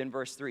 But then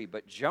verse 3,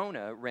 but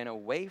Jonah ran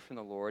away from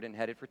the Lord and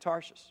headed for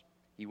Tarshish.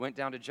 He went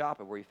down to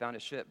Joppa, where he found a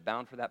ship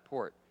bound for that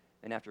port.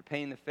 And after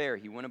paying the fare,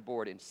 he went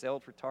aboard and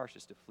sailed for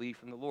Tarshish to flee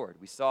from the Lord.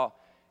 We saw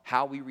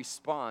how we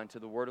respond to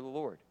the word of the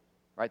Lord,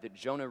 right? That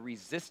Jonah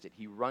resisted.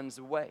 He runs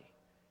away.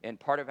 And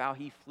part of how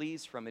he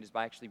flees from it is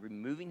by actually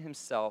removing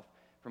himself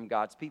from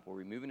God's people,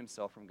 removing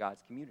himself from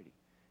God's community.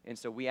 And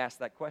so we ask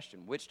that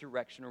question, which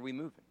direction are we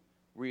moving?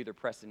 We're either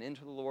pressing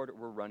into the Lord or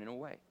we're running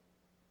away.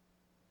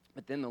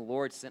 But then the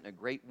Lord sent a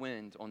great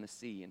wind on the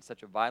sea, and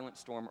such a violent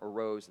storm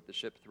arose that the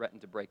ship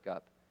threatened to break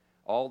up.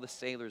 All the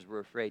sailors were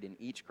afraid, and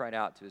each cried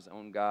out to his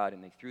own God,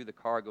 and they threw the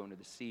cargo into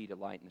the sea to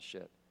lighten the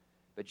ship.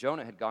 But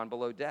Jonah had gone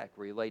below deck,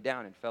 where he lay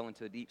down and fell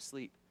into a deep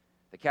sleep.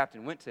 The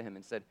captain went to him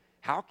and said,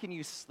 how can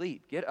you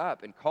sleep? Get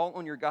up and call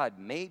on your God.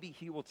 Maybe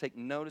he will take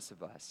notice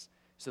of us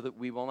so that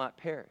we will not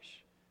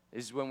perish.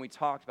 This is when we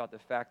talked about the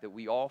fact that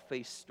we all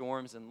face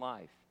storms in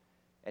life.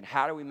 And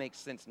how do we make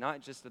sense,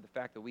 not just of the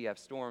fact that we have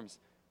storms,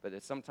 but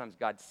that sometimes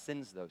God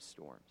sends those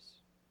storms.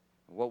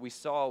 And what we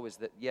saw was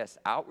that, yes,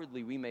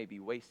 outwardly we may be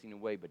wasting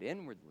away, but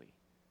inwardly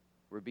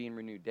we're being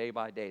renewed day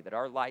by day, that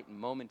our light and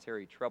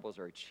momentary troubles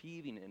are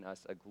achieving in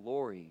us a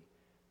glory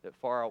that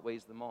far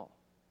outweighs them all.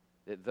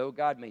 That though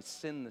God may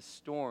send the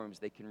storms,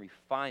 they can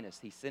refine us.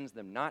 He sends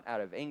them not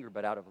out of anger,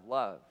 but out of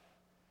love.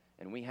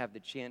 And we have the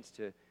chance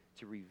to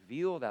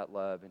reveal that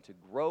love and to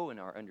grow in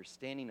our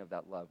understanding of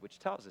that love, which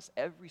tells us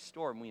every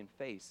storm we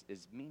face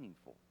is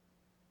meaningful.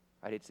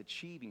 Right? It's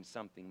achieving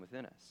something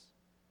within us.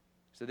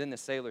 So then the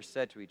sailors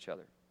said to each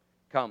other,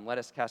 come, let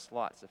us cast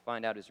lots to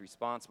find out who is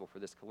responsible for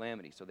this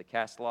calamity. So they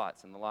cast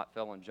lots, and the lot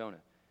fell on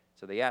Jonah.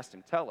 So they asked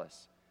him, tell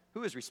us,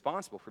 who is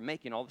responsible for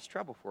making all this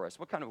trouble for us?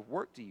 What kind of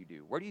work do you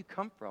do? Where do you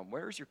come from?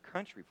 Where is your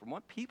country? From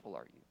what people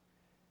are you?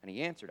 And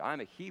he answered, I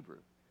am a Hebrew,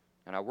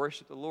 and I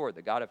worship the Lord,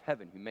 the God of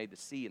heaven, who made the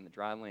sea and the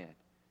dry land.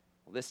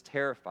 Well, this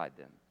terrified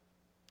them,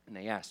 and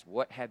they asked,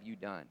 what have you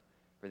done?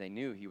 For they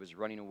knew he was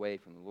running away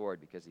from the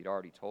Lord because he'd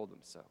already told them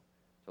so.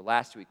 So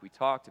last week we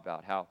talked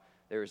about how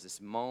there was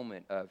this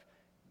moment of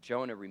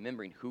Jonah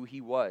remembering who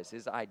he was,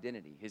 his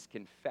identity, his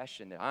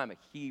confession that I'm a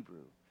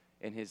Hebrew,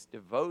 and his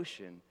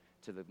devotion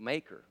to the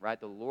Maker, right?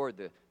 The Lord,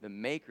 the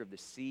Maker of the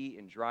sea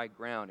and dry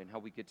ground, and how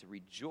we get to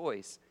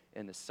rejoice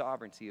in the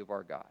sovereignty of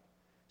our God.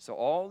 So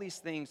all these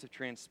things have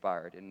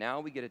transpired, and now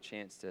we get a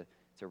chance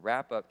to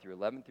wrap up through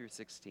 11 through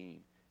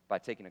 16 by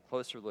taking a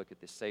closer look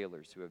at the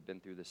sailors who have been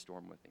through this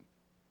storm with him.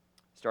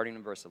 Starting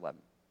in verse 11.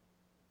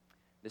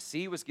 The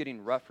sea was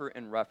getting rougher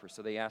and rougher,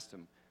 so they asked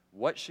him,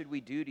 what should we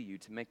do to you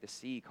to make the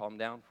sea calm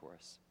down for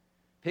us?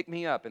 Pick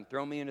me up and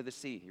throw me into the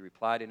sea, he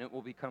replied, and it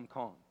will become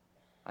calm.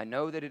 I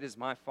know that it is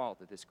my fault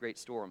that this great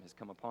storm has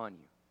come upon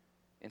you.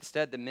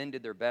 Instead, the men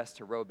did their best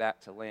to row back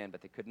to land,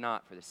 but they could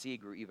not, for the sea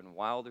grew even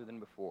wilder than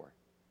before.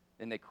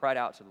 Then they cried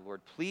out to the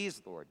Lord,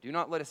 "Please, Lord, do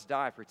not let us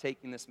die for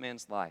taking this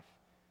man's life.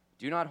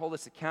 Do not hold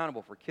us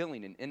accountable for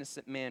killing an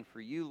innocent man, for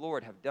you,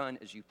 Lord, have done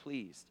as you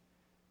pleased."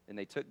 Then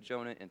they took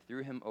Jonah and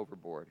threw him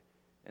overboard,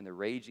 and the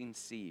raging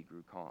sea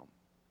grew calm.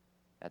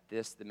 At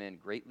this, the men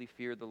greatly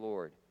feared the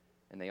Lord,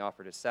 and they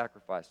offered a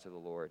sacrifice to the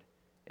Lord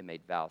and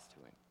made vows to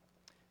him.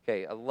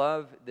 Okay, I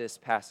love this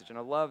passage, and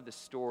I love the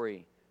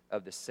story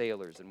of the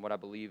sailors and what I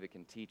believe it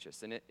can teach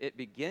us. And it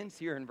begins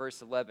here in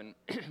verse 11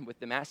 with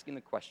them asking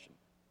the question,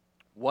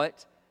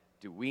 what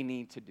do we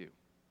need to do?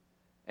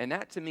 And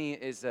that to me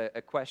is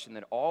a question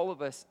that all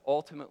of us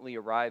ultimately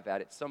arrive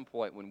at some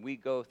point when we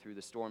go through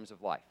the storms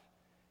of life.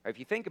 If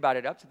you think about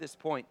it, up to this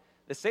point,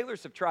 the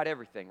sailors have tried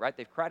everything, right?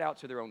 They've cried out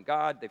to their own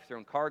God. They've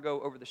thrown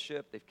cargo over the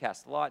ship. They've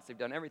cast lots. They've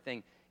done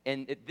everything.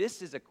 And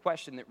this is a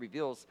question that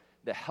reveals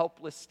the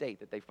helpless state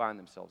that they find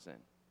themselves in,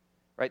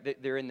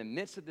 right? They're in the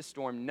midst of the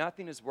storm.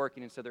 Nothing is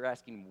working. And so they're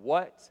asking,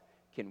 what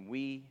can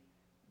we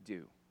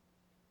do?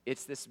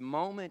 It's this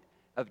moment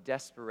of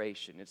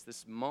desperation. It's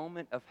this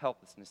moment of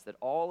helplessness that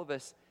all of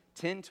us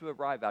tend to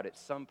arrive at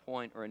some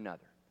point or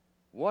another.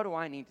 What do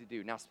I need to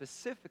do? Now,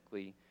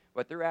 specifically,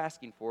 what they're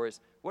asking for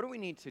is, what do we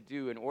need to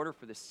do in order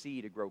for the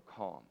sea to grow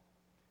calm?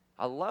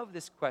 I love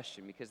this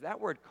question because that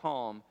word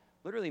calm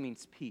literally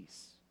means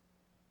peace,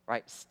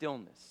 right?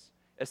 Stillness,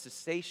 a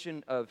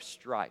cessation of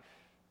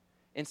strife.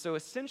 And so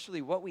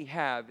essentially what we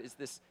have is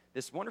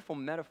this wonderful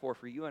metaphor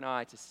for you and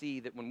I to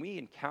see that when we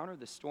encounter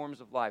the storms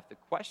of life, the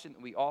question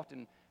that we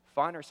often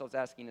find ourselves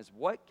asking is,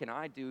 what can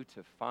I do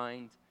to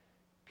find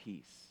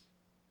peace?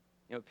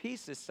 You know,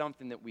 peace is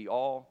something that we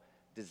all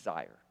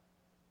desire,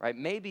 right?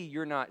 Maybe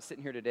you're not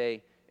sitting here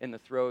today in the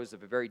throes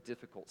of a very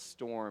difficult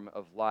storm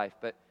of life,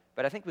 but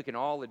I think we can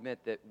all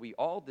admit that we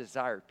all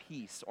desire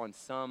peace on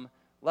some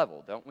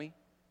level, don't we?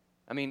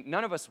 I mean,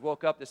 none of us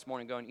woke up this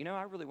morning going,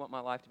 I really want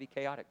my life to be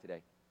chaotic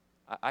today.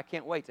 I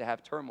can't wait to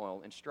have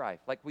turmoil and strife.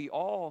 Like, we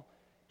all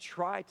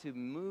try to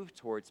move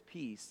towards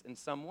peace in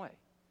some way.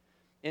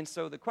 And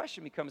so the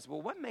question becomes,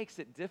 well, what makes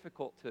it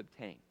difficult to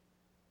obtain?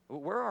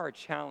 Where are our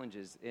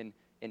challenges in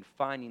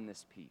finding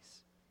this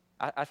peace?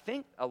 I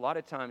think a lot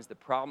of times the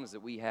problems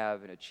that we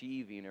have in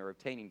achieving or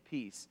obtaining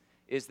peace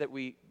is that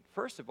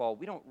first of all,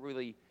 we don't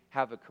really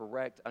have a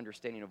correct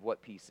understanding of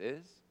what peace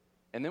is,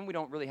 and then we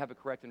don't really have a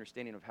correct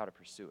understanding of how to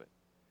pursue it.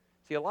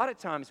 See, a lot of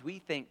times we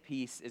think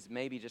peace is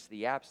maybe just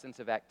the absence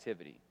of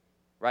activity,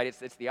 right?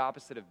 It's the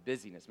opposite of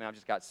busyness. Man, I've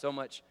just got so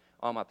much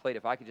on my plate.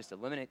 If I could just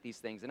eliminate these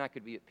things, then I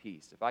could be at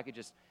peace. If I could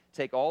just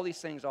take all these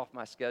things off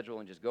my schedule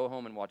and just go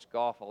home and watch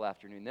golf all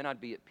afternoon, then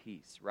I'd be at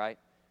peace, right?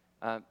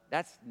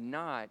 That's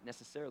not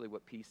necessarily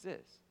what peace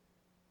is.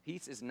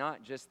 Peace is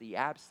not just the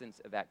absence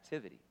of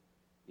activity.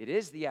 It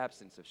is the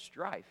absence of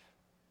strife,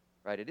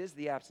 right? It is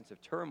the absence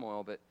of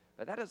turmoil, but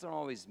that doesn't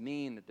always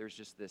mean that there's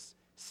just this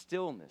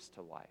stillness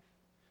to life.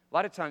 A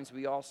lot of times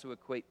we also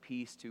equate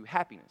peace to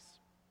happiness,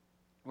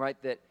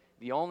 right? That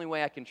the only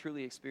way I can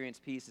truly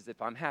experience peace is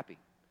if I'm happy.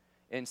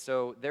 And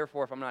so,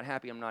 therefore, if I'm not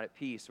happy, I'm not at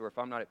peace. Or if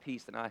I'm not at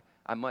peace, then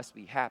I must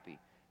be happy.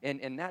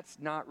 And that's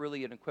not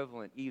really an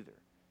equivalent either.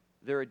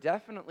 There are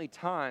definitely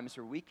times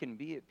where we can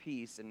be at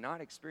peace and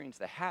not experience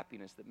the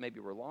happiness that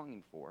maybe we're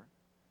longing for.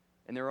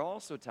 And there are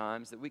also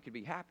times that we could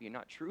be happy and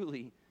not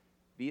truly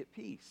be at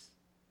peace.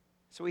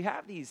 So we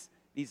have these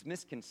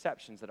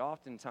misconceptions that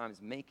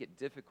oftentimes make it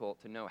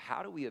difficult to know,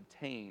 how do we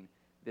obtain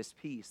this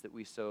peace that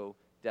we so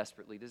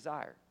desperately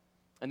desire?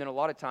 And then a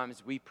lot of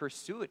times we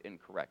pursue it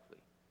incorrectly,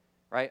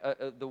 right?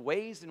 The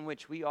ways in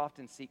which we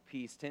often seek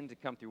peace tend to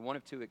come through one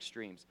of two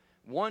extremes.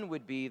 One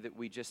would be that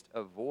we just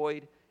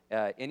avoid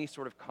any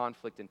sort of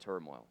conflict and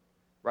turmoil,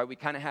 right? We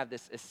kind of have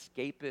this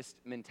escapist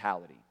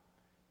mentality.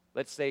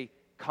 Let's say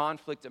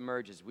conflict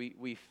emerges.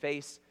 We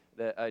face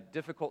a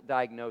difficult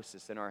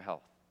diagnosis in our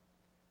health.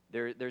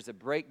 There's a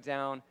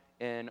breakdown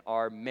in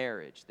our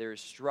marriage.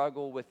 There's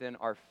struggle within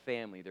our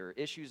family. There are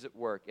issues at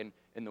work. And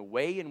the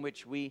way in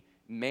which we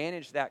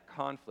manage that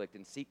conflict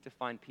and seek to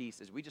find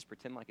peace is we just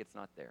pretend like it's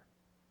not there,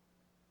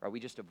 right? We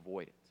just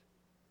avoid it.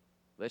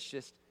 Let's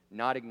just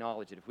not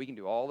acknowledge it. If we can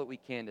do all that we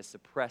can to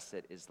suppress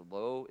it as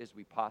low as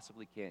we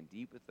possibly can,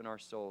 deep within our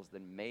souls,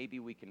 then maybe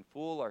we can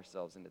fool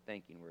ourselves into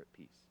thinking we're at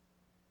peace.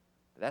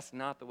 But that's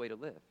not the way to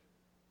live.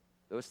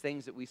 Those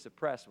things that we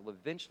suppress will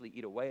eventually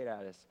eat away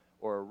at us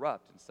or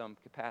erupt in some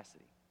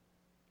capacity.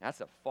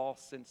 That's a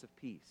false sense of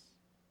peace.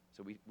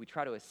 So we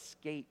try to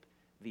escape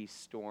these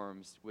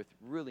storms with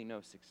really no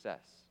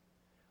success.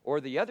 Or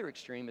the other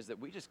extreme is that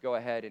we just go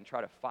ahead and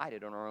try to fight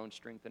it on our own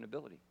strength and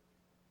ability,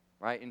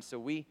 right? And so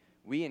we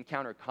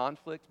encounter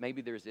conflict.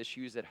 Maybe there's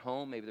issues at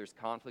home. Maybe there's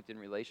conflict in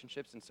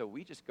relationships. And so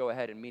we just go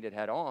ahead and meet it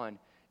head on,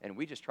 and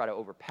we just try to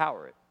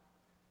overpower it,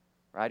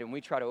 right? And we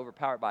try to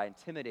overpower it by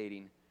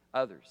intimidating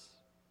others,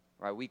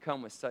 right? We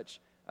come with such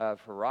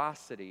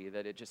ferocity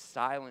that it just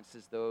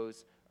silences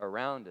those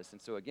around us.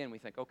 And so again, we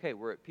think, okay,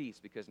 we're at peace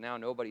because now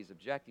nobody's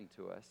objecting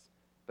to us,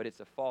 but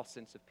it's a false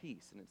sense of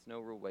peace, and it's no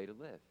real way to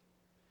live.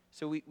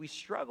 So we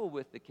struggle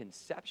with the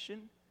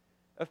conception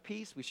of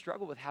peace. We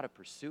struggle with how to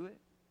pursue it.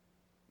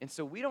 And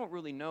so we don't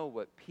really know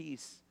what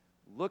peace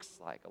looks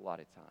like a lot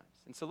of times.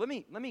 And so let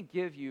me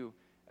give you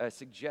a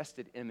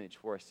suggested image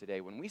for us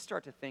today. When we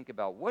start to think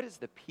about what is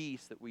the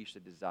peace that we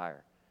should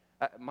desire,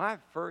 my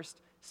first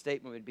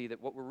statement would be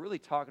that what we're really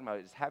talking about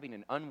is having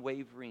an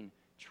unwavering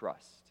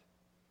trust.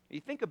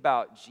 You think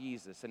about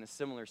Jesus in a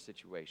similar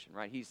situation,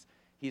 right?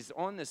 He's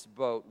on this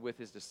boat with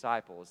his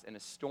disciples, and a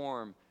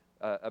storm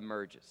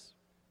emerges,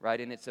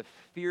 right? And it's a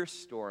fierce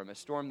storm, a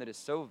storm that is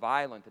so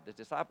violent that the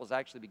disciples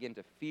actually begin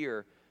to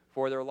fear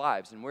for their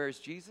lives. And where is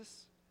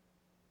Jesus?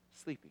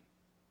 Sleeping,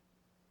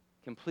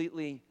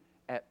 completely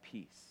at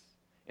peace.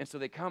 And so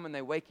they come and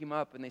they wake him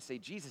up and they say,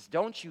 Jesus,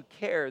 don't you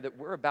care that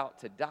we're about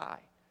to die?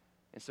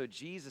 And so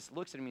Jesus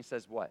looks at him and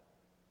says, what?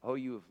 Oh,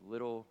 you have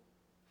little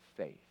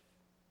faith.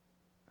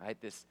 Right?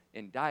 This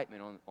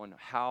indictment on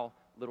how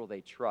little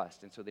they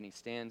trust. And so then he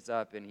stands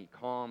up and he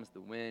calms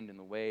the wind and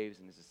the waves,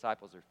 and his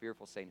disciples are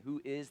fearful, saying,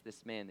 who is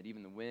this man that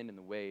even the wind and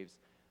the waves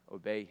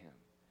obey him?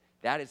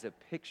 That is a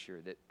picture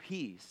that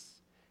peace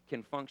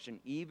can function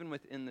even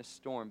within the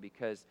storm,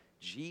 because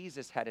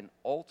Jesus had an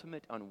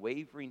ultimate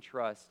unwavering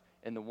trust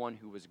in the one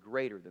who was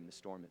greater than the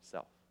storm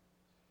itself.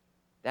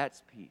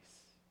 That's peace.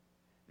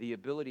 The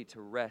ability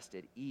to rest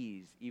at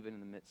ease even in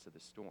the midst of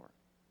the storm.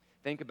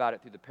 Think about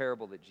it through the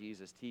parable that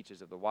Jesus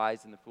teaches of the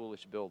wise and the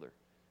foolish builder.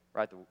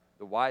 Right?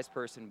 The wise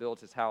person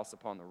builds his house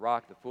upon the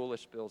rock. The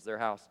foolish builds their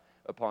house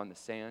upon the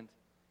sand.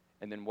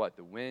 And then what?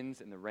 The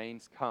winds and the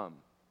rains come.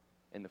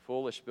 And the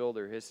foolish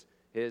builder, his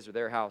or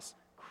their house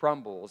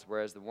crumbles,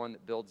 whereas the one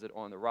that builds it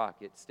on the rock,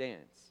 it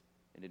stands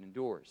and it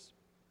endures.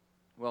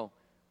 Well,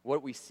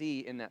 what we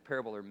see in that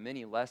parable are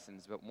many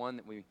lessons, but one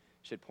that we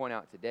should point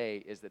out today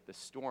is that the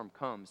storm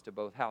comes to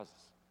both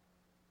houses.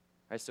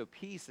 Right? So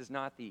peace is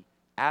not the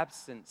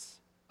absence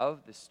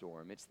of the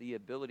storm. It's the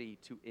ability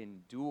to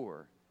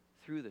endure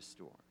through the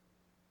storm.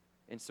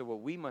 And so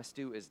what we must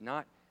do is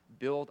not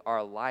build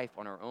our life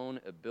on our own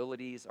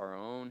abilities, our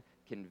own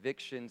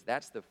convictions.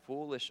 That's the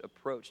foolish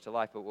approach to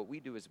life. But what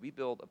we do is we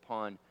build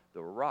upon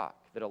the rock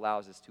that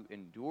allows us to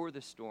endure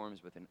the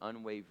storms with an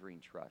unwavering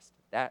trust.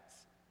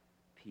 That's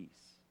peace.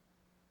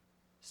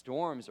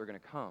 Storms are going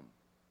to come.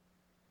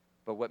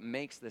 But what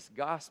makes this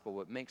gospel,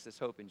 what makes this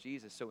hope in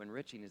Jesus so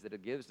enriching is that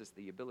it gives us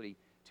the ability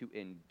to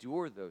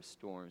endure those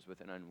storms with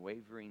an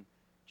unwavering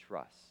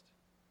trust.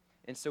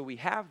 And so we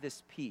have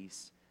this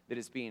peace that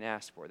is being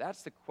asked for.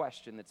 That's the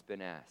question that's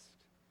been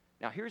asked.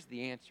 Now here's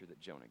the answer that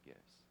Jonah gives.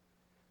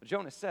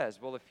 Jonah says,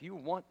 well, if you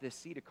want this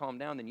sea to calm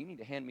down, then you need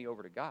to hand me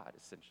over to God,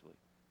 essentially.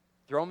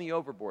 Throw me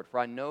overboard, for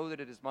I know that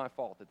it is my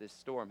fault that this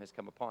storm has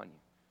come upon you.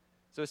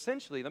 So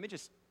essentially, let me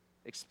just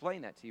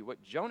explain that to you.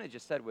 What Jonah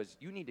just said was,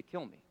 you need to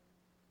kill me.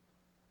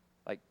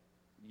 Like,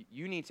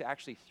 you need to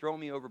actually throw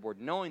me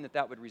overboard, knowing that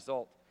that would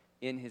result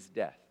in his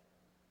death.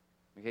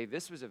 Okay,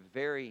 this was a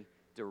very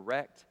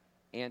direct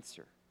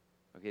answer.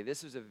 Okay,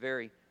 this was a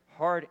very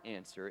hard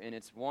answer, and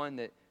it's one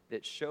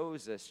that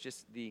shows us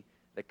just the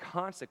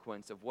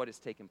consequence of what has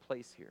taken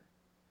place here.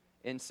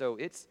 And so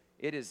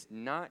it is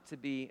not to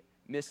be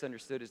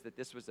misunderstood as that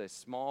this was a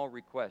small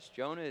request.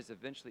 Jonah is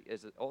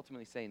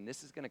ultimately saying,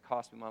 this is going to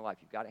cost me my life.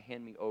 You've got to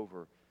hand me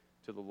over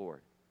to the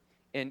Lord.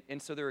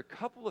 And so there are a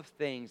couple of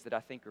things that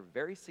I think are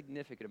very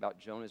significant about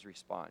Jonah's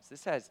response.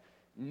 This has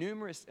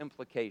numerous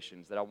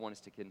implications that I want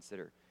us to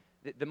consider.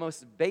 The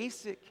most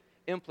basic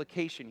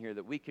implication here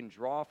that we can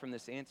draw from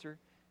this answer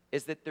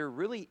is that there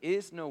really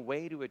is no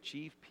way to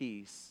achieve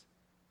peace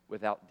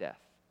without death.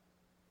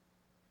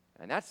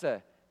 And that's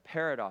a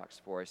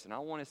paradox for us, and I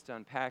want us to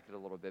unpack it a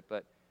little bit,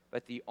 but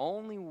the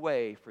only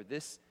way for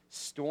this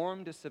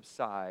storm to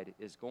subside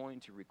is going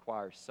to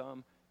require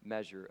some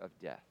measure of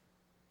death.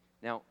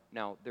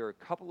 Now there are a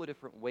couple of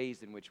different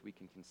ways in which we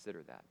can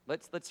consider that.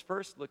 Let's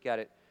first look at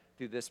it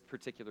through this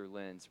particular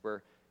lens,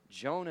 where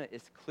Jonah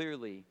is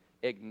clearly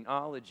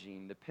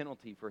acknowledging the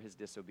penalty for his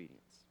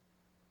disobedience.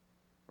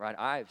 Right?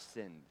 I have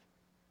sinned.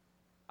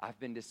 I've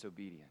been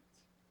disobedient.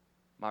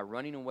 My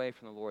running away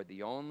from the Lord,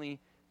 the only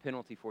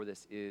penalty for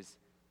this is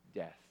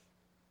death.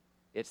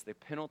 It's the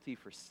penalty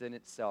for sin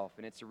itself,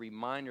 and it's a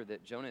reminder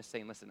that Jonah is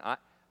saying, listen,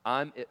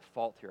 I'm at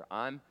fault here.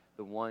 I'm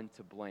the one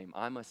to blame.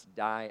 I must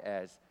die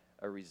as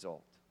a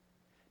result.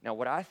 Now,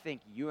 what I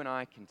think you and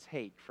I can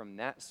take from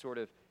that sort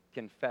of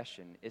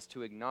confession is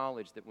to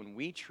acknowledge that when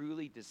we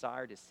truly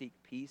desire to seek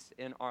peace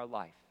in our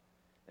life,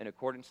 in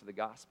accordance to the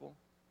gospel,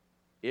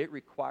 it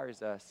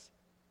requires us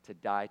to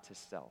die to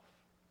self.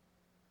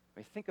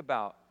 I mean, think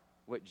about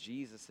what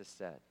Jesus has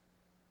said.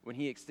 When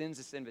he extends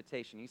this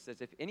invitation, he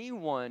says, if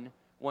anyone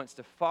wants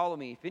to follow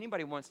me, if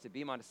anybody wants to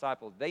be my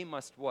disciple, they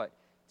must what?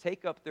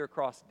 Take up their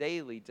cross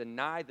daily,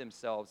 deny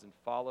themselves, and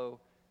follow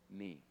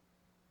me.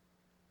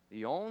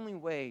 The only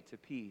way to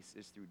peace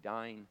is through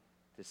dying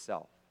to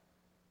self.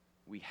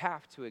 We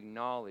have to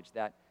acknowledge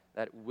that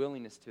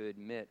willingness to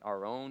admit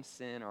our own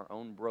sin, our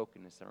own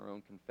brokenness, and our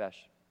own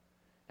confession.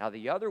 Now,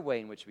 the other way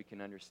in which we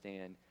can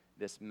understand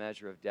this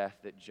measure of death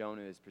that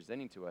Jonah is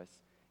presenting to us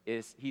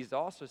is he's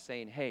also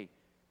saying, hey,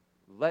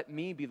 let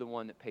me be the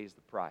one that pays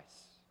the price.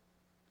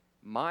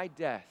 My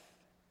death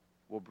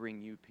will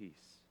bring you peace.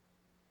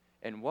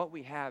 And what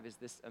we have is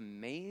this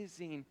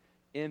amazing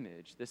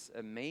image, this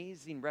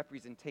amazing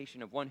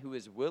representation of one who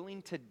is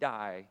willing to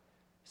die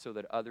so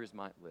that others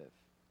might live.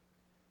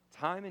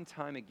 Time and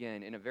time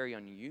again, in a very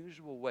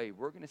unusual way,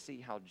 we're going to see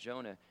how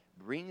Jonah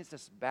brings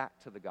us back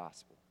to the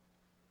gospel,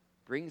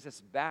 brings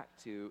us back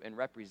to and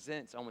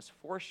represents, almost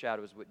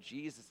foreshadows what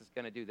Jesus is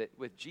going to do. That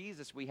with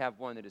Jesus, we have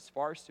one that is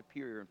far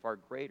superior and far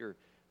greater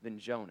than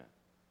Jonah.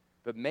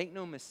 But make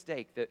no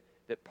mistake that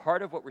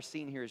part of what we're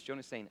seeing here is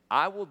Jonah saying,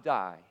 I will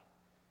die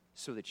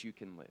so that you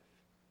can live.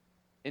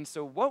 And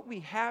so what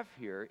we have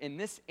here in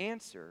this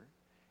answer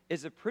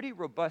is a pretty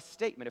robust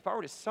statement. If I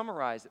were to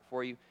summarize it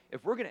for you,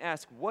 if we're going to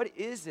ask, what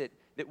is it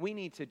that we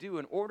need to do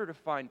in order to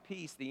find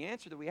peace, the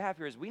answer that we have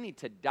here is we need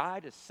to die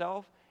to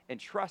self and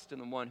trust in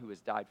the one who has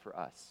died for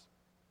us.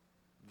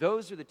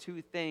 Those are the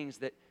two things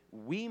that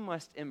we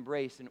must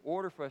embrace in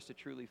order for us to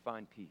truly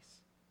find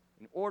peace,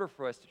 in order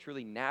for us to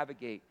truly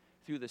navigate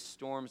through the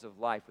storms of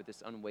life with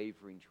this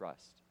unwavering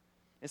trust.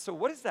 And so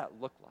what does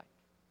that look like?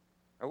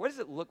 Or what does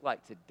it look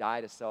like to die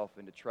to self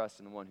and to trust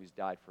in the one who's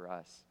died for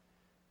us?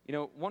 You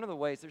know, one of the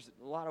ways, there's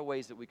a lot of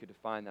ways that we could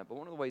define that, but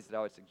one of the ways that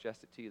I would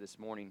suggest it to you this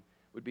morning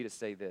would be to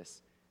say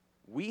this.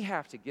 We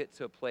have to get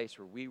to a place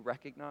where we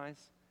recognize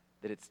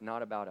that it's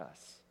not about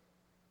us.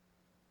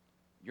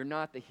 You're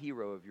not the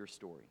hero of your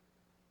story.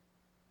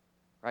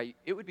 Right?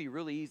 It would be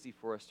really easy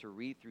for us to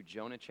read through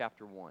Jonah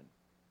chapter 1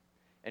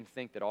 and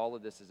think that all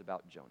of this is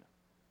about Jonah.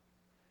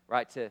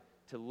 Right? To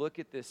look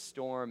at this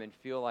storm and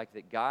feel like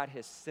that God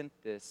has sent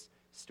this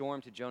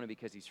storm to Jonah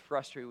because he's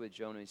frustrated with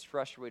Jonah, he's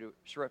frustrated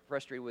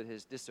with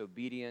his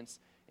disobedience,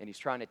 and he's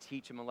trying to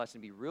teach him a lesson.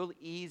 It'd be real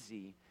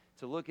easy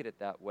to look at it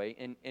that way,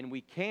 and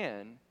we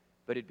can,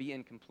 but it'd be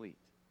incomplete.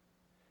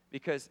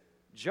 Because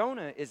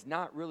Jonah is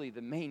not really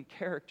the main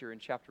character in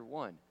chapter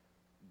 1.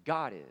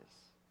 God is.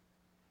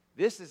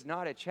 This is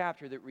not a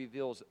chapter that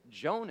reveals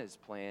Jonah's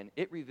plan,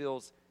 it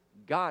reveals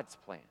God's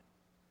plan.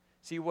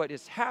 See, what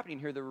is happening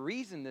here, the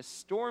reason this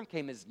storm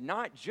came is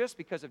not just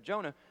because of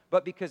Jonah,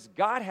 but because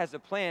God has a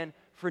plan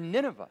for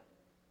Nineveh.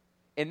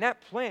 And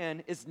that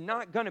plan is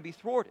not going to be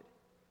thwarted.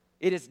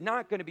 It is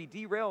not going to be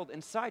derailed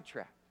and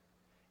sidetracked.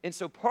 And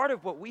so part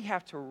of what we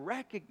have to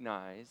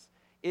recognize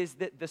is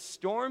that the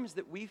storms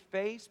that we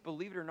face,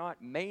 believe it or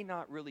not, may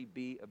not really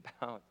be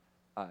about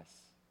us.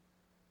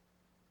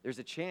 There's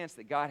a chance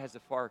that God has a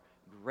far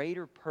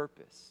greater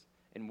purpose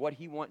in what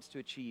he wants to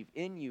achieve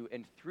in you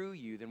and through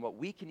you than what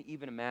we can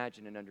even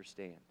imagine and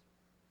understand.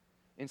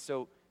 And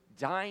so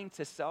dying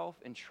to self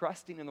and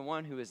trusting in the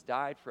one who has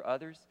died for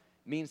others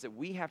means that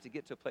we have to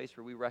get to a place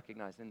where we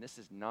recognize, and this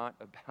is not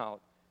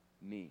about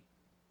me.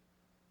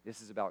 This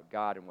is about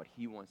God and what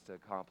he wants to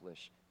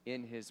accomplish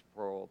in his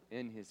world,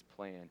 in his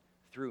plan,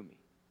 through me.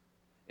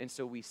 And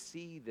so we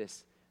see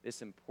this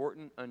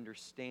important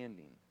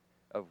understanding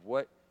of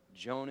what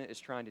Jonah is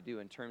trying to do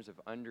in terms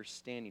of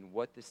understanding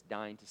what this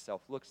dying to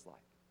self looks like.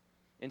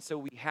 And so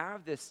we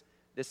have this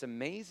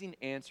amazing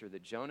answer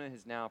that Jonah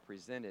has now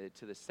presented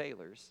to the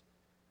sailors,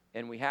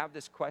 and we have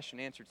this question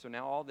answered. So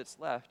now all that's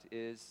left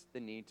is the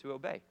need to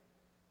obey,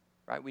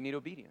 right? We need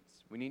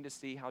obedience. We need to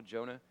see how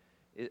Jonah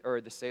or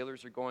the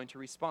sailors are going to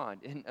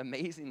respond. And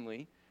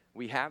amazingly,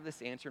 we have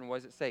this answer, and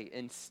what does it say?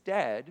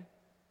 Instead,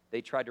 they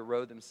tried to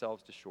row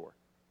themselves to shore.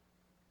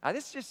 Now,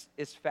 this just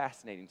is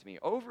fascinating to me.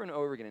 Over and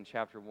over again in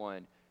chapter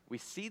 1, we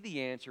see the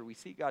answer, we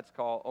see God's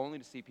call, only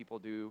to see people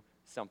do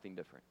something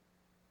different.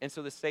 And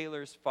so the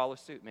sailors follow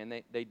suit,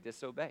 man. They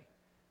disobey.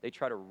 They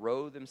try to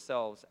row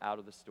themselves out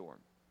of the storm.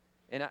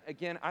 And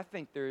again, I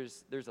think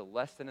there's a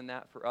lesson in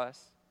that for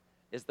us,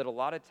 is that a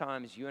lot of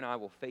times you and I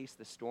will face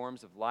the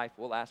storms of life.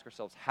 We'll ask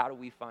ourselves, how do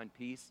we find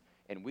peace?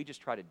 And we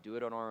just try to do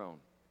it on our own.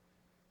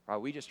 Right?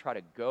 We just try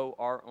to go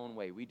our own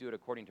way. We do it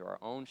according to our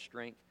own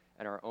strength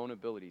and our own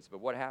abilities.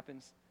 But what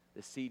happens?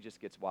 The sea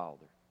just gets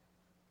wilder.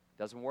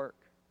 It doesn't work.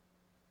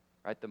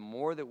 Right? The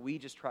more that we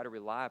just try to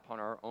rely upon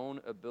our own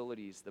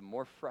abilities, the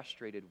more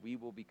frustrated we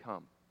will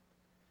become.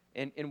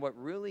 And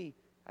what really,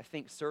 I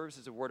think, serves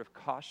as a word of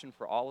caution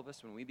for all of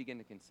us when we begin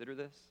to consider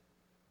this,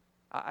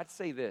 I'd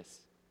say this,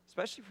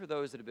 especially for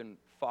those that have been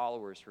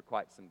followers for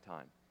quite some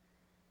time.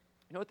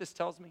 You know what this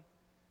tells me?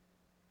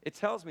 It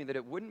tells me that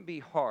it wouldn't be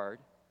hard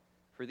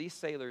for these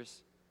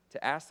sailors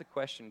to ask the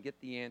question, get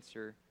the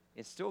answer,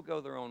 and still go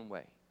their own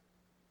way.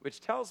 Which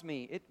tells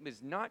me it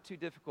was not too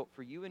difficult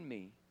for you and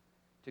me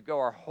to go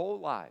our whole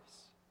lives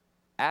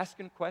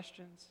asking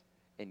questions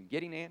and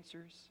getting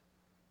answers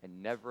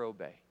and never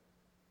obey.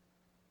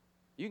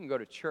 You can go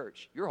to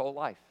church your whole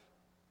life,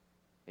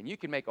 and you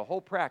can make a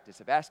whole practice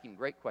of asking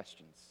great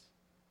questions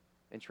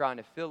and trying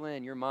to fill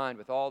in your mind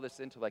with all this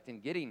intellect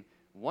and getting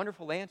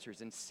wonderful answers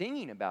and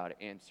singing about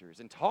answers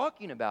and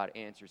talking about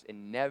answers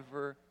and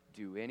never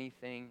do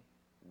anything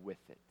with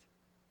it.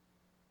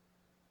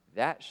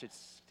 That should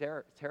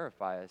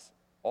terrify us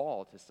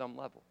all to some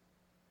level.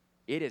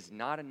 It is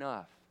not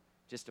enough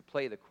just to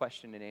play the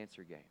question and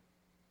answer game.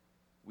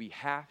 We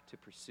have to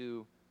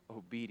pursue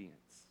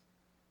obedience,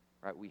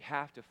 right? We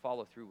have to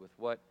follow through with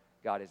what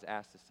God has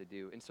asked us to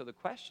do. And so the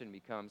question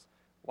becomes,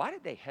 why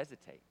did they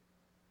hesitate?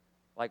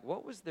 Like,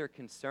 what was their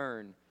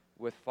concern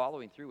with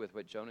following through with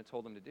what Jonah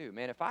told him to do.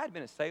 Man, if I had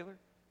been a sailor,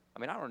 I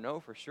mean, I don't know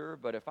for sure,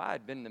 but if I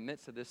had been in the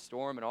midst of this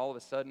storm and all of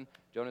a sudden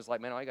Jonah's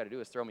like, man, all you got to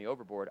do is throw me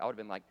overboard, I would have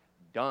been like,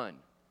 done,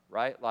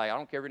 right? Like, I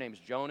don't care if your name's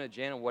Jonah,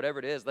 Jana, whatever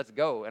it is, let's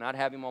go. And I'd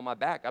have him on my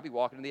back. I'd be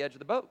walking to the edge of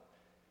the boat.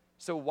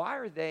 So why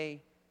are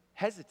they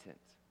hesitant?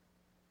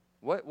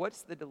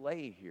 What's the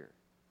delay here?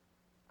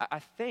 I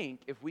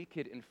think if we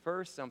could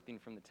infer something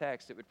from the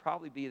text, it would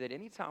probably be that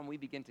anytime we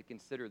begin to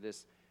consider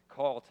this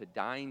call to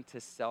dying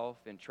to self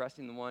and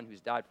trusting the one who's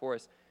died for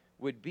us,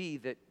 would be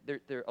that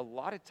there a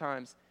lot of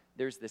times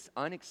there's this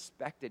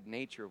unexpected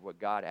nature of what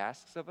God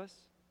asks of us,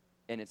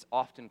 and it's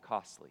often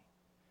costly.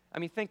 I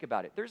mean, think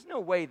about it. There's no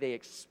way they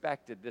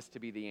expected this to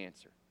be the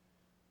answer,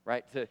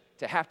 right?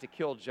 To have to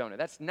kill Jonah.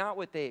 That's not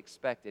what they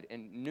expected.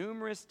 And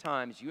numerous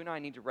times, you and I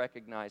need to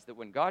recognize that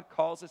when God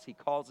calls us, he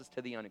calls us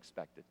to the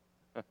unexpected,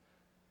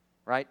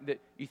 right?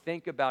 That you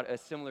think about a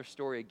similar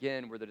story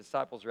again where the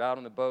disciples are out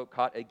on the boat,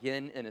 caught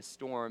again in a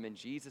storm, and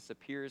Jesus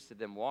appears to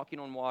them walking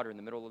on water in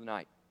the middle of the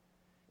night.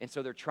 And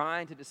so they're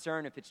trying to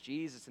discern if it's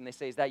Jesus, and they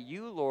say, is that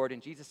you, Lord?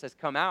 And Jesus says,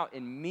 come out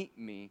and meet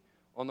me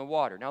on the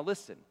water. Now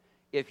listen,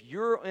 if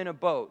you're in a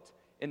boat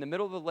in the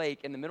middle of the lake,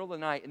 in the middle of the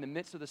night, in the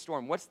midst of the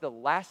storm, what's the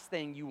last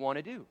thing you want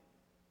to do?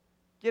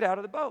 Get out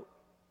of the boat.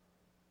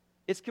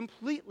 It's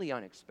completely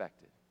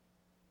unexpected.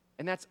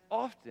 And that's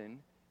often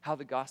how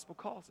the gospel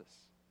calls us.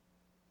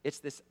 It's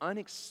this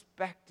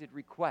unexpected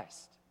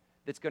request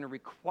that's going to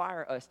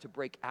require us to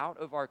break out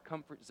of our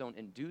comfort zone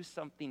and do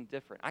something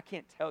different. I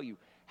can't tell you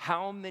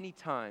how many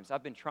times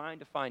I've been trying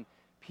to find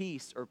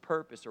peace or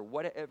purpose or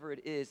whatever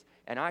it is,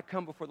 and I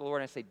come before the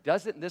Lord and I say,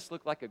 doesn't this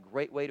look like a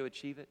great way to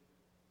achieve it?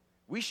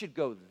 We should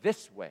go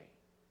this way,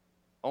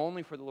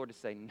 only for the Lord to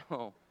say,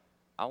 no,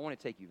 I want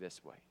to take you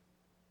this way.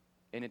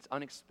 And it's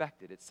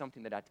unexpected. It's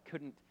something that I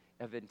couldn't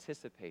have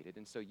anticipated.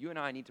 And so you and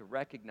I need to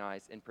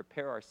recognize and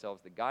prepare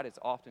ourselves that God is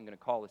often going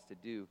to call us to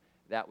do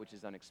that which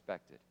is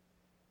unexpected.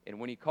 And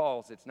when he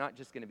calls, it's not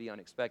just going to be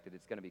unexpected,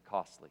 it's going to be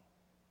costly.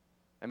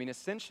 I mean,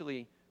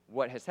 essentially,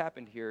 what has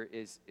happened here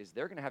is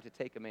they're going to have to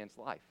take a man's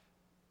life.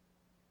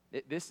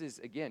 This is,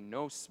 again,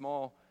 no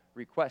small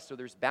request. So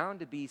there's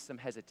bound to be some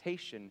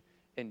hesitation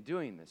in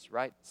doing this,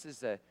 right? This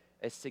is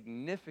a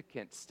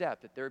significant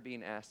step that they're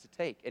being asked to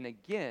take. And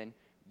again,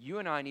 you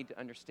and I need to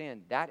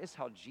understand that is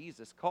how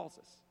Jesus calls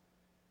us.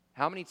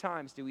 How many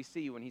times do we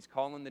see when he's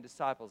calling the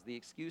disciples the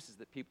excuses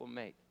that people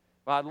make?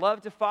 Well, I'd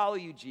love to follow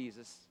you,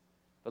 Jesus,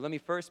 but let me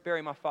first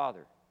bury my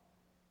father.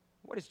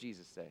 What does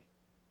Jesus say?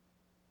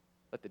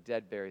 Let the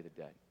dead bury the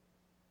dead.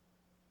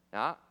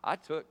 Now, I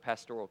took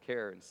pastoral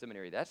care in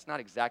seminary. That's not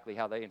exactly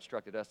how they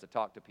instructed us to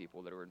talk to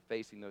people that were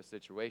facing those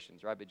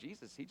situations, right? But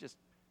Jesus,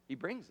 he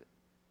brings it.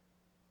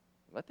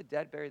 Let the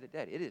dead bury the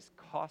dead. It is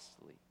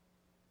costly,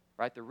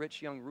 right? The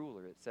rich young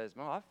ruler, it says,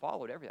 well, I've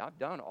followed everything. I've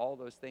done all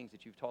those things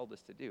that you've told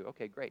us to do.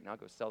 Okay, great. Now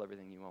go sell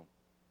everything you own.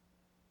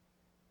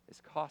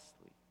 It's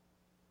costly.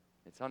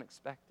 It's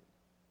unexpected.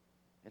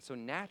 And so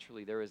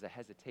naturally, there is a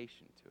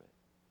hesitation to it,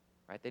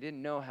 right? They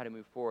didn't know how to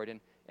move forward.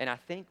 And I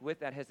think with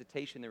that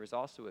hesitation, there was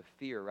also a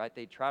fear, right?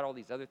 They tried all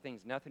these other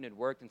things. Nothing had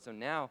worked. And so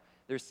now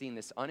they're seeing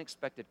this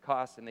unexpected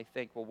cost, and they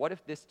think, well, what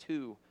if this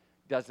too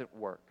doesn't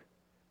work?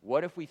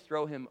 What if we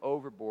throw him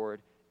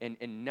overboard and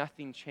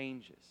nothing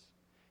changes?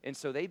 And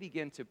so they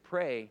begin to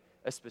pray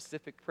a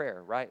specific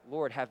prayer, right?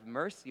 Lord, have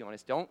mercy on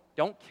us.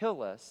 Don't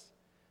kill us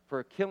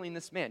for killing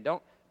this man.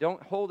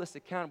 Don't hold us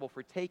accountable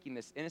for taking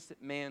this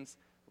innocent man's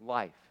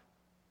life.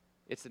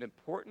 It's an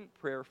important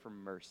prayer for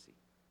mercy,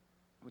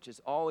 which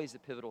is always a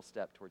pivotal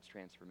step towards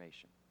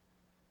transformation.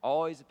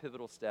 Always a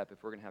pivotal step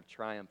if we're going to have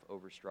triumph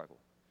over struggle.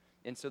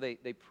 And so they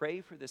pray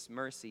for this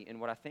mercy,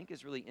 and what I think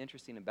is really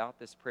interesting about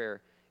this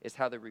prayer is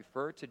how they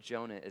refer to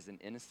Jonah as an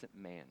innocent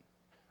man.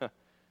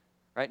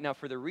 Right? Now,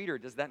 for the reader,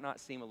 does that not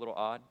seem a little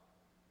odd?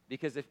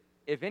 Because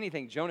if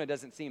anything, Jonah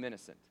doesn't seem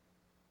innocent.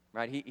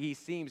 Right? He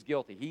seems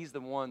guilty. He's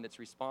the one that's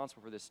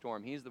responsible for this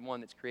storm. He's the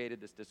one that's created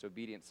this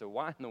disobedience. So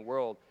why in the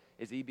world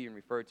is he being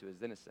referred to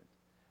as innocent?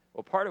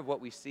 Well, part of what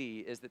we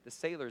see is that the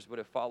sailors would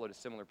have followed a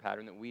similar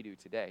pattern that we do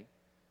today,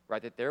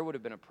 right? That there would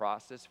have been a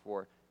process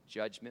for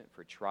judgment,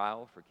 for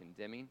trial, for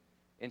condemning.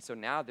 And so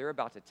now they're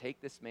about to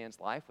take this man's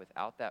life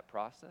without that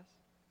process.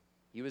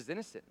 He was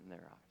innocent in their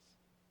eyes.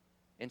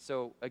 And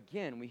so,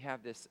 again, we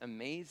have this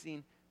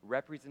amazing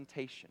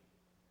representation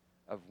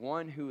of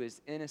one who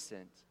is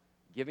innocent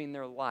giving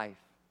their life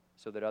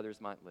so that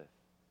others might live.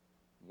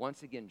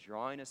 Once again,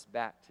 drawing us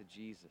back to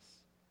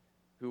Jesus,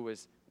 who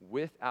was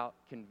without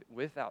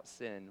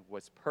sin,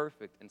 was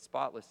perfect and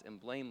spotless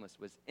and blameless,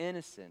 was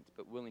innocent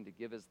but willing to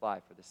give his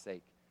life for the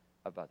sake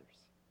of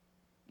others.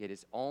 It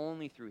is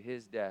only through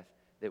his death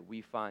that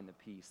we find the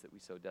peace that we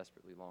so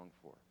desperately long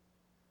for.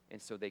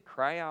 And so they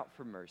cry out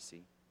for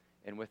mercy,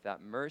 and with that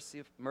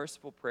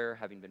merciful prayer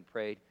having been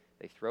prayed,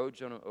 they throw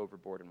Jonah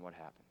overboard, and what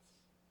happens?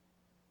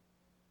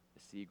 The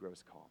sea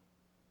grows calm.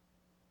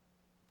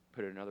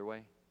 Put it another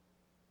way,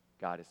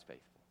 God is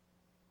faithful.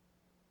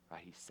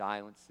 Right? He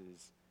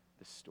silences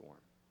the storm.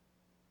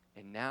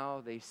 And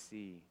now they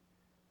see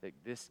that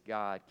this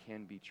God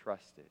can be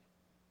trusted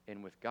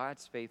And with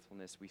God's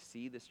faithfulness, we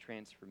see this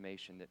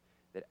transformation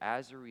that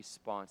as a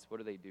response,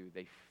 what do?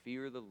 They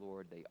fear the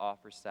Lord, they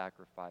offer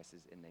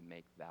sacrifices, and they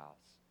make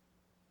vows.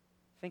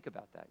 Think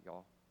about that,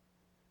 y'all.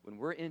 When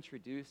we're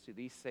introduced to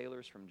these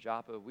sailors from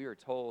Joppa, we are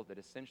told that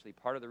essentially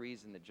part of the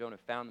reason that Jonah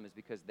found them is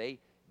because they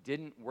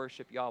didn't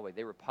worship Yahweh.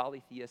 They were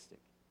polytheistic.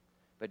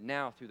 But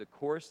now, through the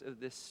course of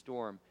this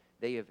storm,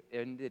 they have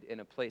ended in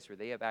a place where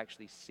they have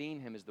actually seen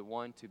him as the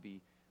one to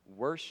be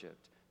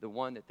worshiped, the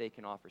one that they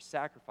can offer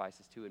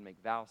sacrifices to and make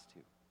vows to.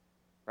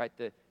 Right?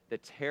 The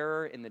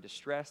terror and the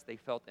distress they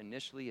felt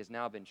initially has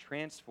now been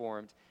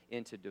transformed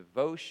into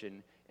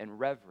devotion and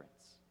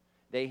reverence.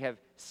 They have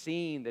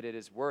seen that it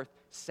is worth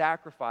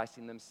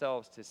sacrificing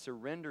themselves to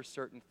surrender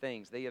certain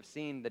things. They have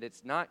seen that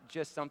it's not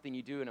just something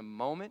you do in a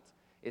moment.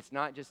 It's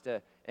not just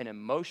an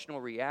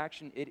emotional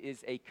reaction. It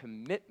is a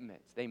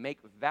commitment. They make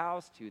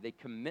vows to. They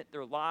commit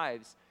their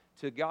lives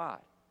to God.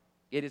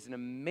 It is an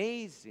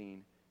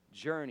amazing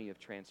journey of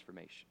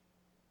transformation.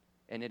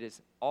 And it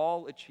is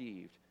all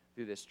achieved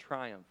through this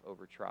triumph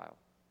over trial.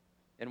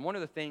 And one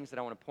of the things that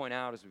I want to point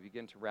out as we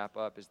begin to wrap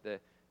up is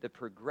the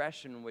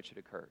progression in which it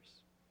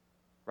occurs.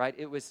 Right?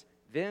 It was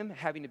them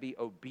having to be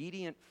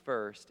obedient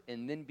first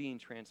and then being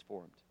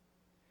transformed.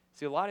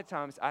 See, a lot of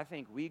times I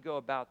think we go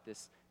about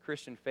this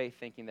Christian faith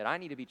thinking that I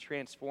need to be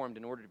transformed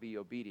in order to be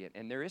obedient.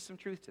 And there is some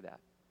truth to that.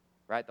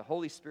 Right? The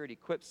Holy Spirit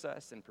equips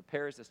us and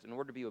prepares us in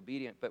order to be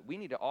obedient. But we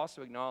need to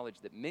also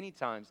acknowledge that many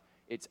times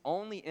it's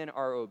only in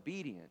our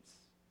obedience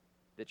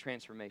that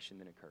transformation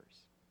then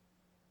occurs.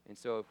 And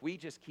so if we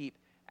just keep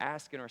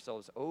asking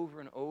ourselves over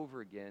and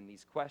over again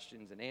these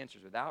questions and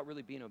answers without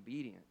really being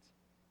obedient,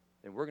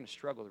 then we're going to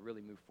struggle to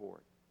really move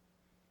forward.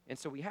 And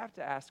so we have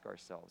to ask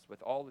ourselves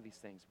with all of these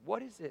things,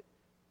 what is it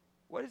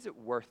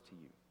worth to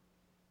you?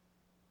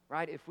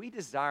 Right? If we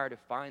desire to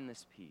find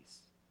this peace,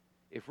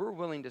 if we're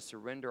willing to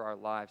surrender our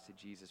lives to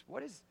Jesus,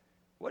 what is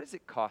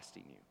it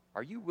costing you?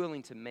 Are you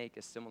willing to make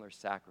a similar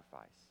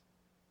sacrifice?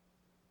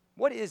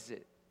 What is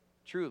it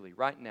truly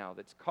right now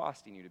that's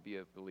costing you to be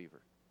a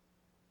believer?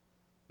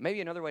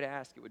 Maybe another way to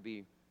ask it would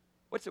be,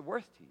 what's it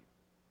worth to you?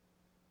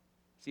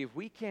 See, if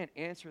we can't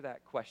answer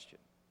that question,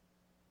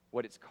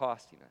 what it's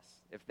costing us,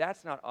 if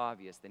that's not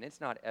obvious, then it's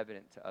not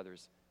evident to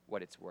others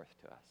what it's worth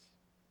to us.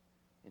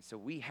 And so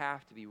we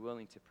have to be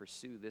willing to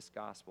pursue this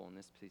gospel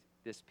and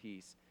this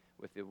peace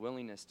with the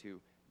willingness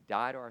to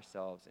die to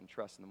ourselves and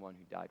trust in the one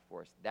who died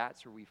for us.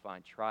 That's where we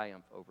find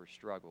triumph over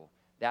struggle.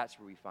 That's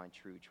where we find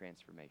true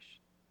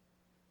transformation.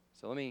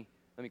 So let me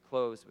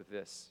close with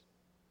this.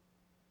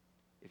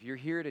 If you're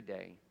here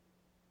today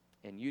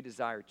and you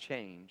desire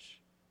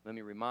change, let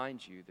me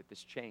remind you that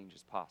this change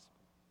is possible.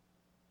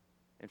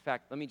 In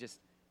fact, let me just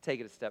take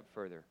it a step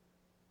further.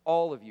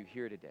 All of you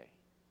here today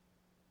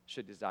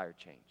should desire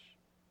change.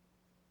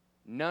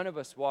 None of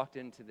us walked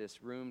into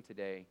this room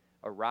today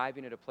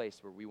arriving at a place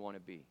where we want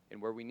to be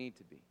and where we need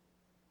to be.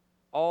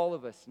 All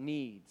of us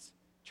needs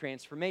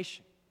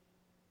transformation.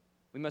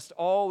 We must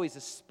always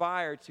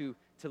aspire to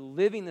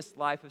living this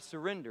life of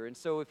surrender. And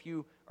so if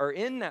you are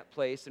in that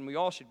place, and we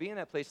all should be in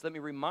that place, let me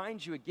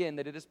remind you again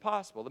that it is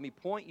possible. Let me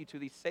point you to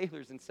these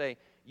sailors and say,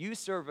 you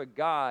serve a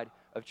God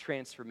of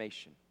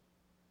transformation.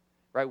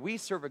 Right? We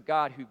serve a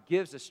God who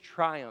gives us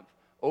triumph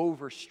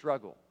over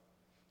struggle.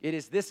 It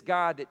is this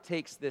God that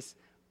takes this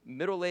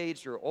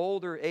middle-aged or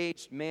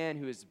older-aged man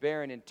who is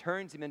barren and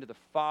turns him into the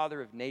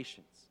father of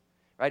nations.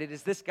 Right? It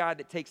is this God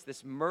that takes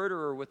this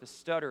murderer with a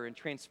stutter and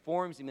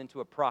transforms him into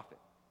a prophet.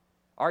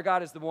 Our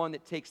God is the one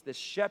that takes this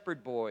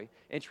shepherd boy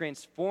and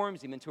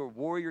transforms him into a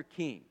warrior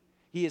king.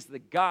 He is the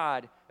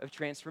God of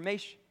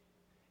transformation.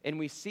 And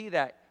we see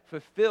that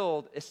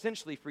fulfilled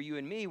essentially for you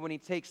and me when he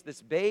takes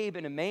this babe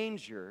in a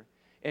manger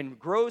and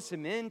grows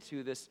him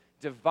into this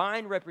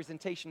divine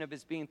representation of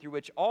his being through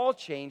which all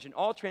change and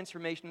all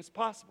transformation is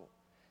possible.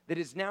 That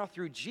is now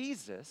through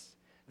Jesus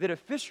that a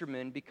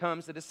fisherman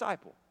becomes a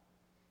disciple.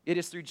 It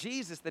is through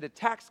Jesus that a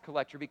tax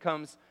collector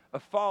becomes a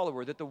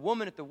follower, that the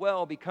woman at the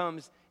well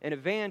becomes an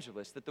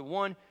evangelist, that the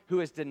one who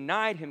has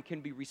denied him can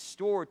be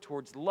restored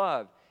towards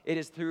love. It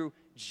is through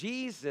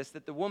Jesus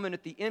that the woman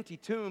at the empty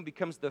tomb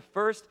becomes the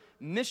first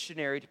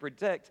missionary to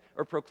predict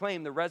or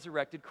proclaim the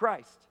resurrected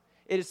Christ.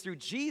 It is through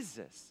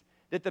Jesus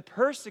that the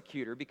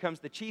persecutor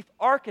becomes the chief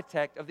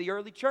architect of the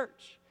early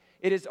church.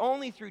 It is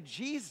only through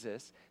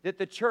Jesus that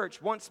the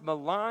church, once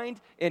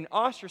maligned and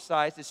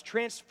ostracized, is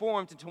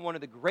transformed into one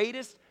of the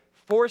greatest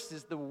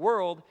forces the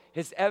world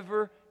has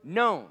ever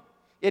known.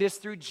 It is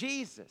through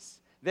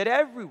Jesus that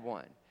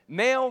everyone,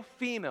 male,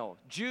 female,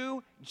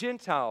 Jew,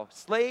 Gentile,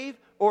 slave,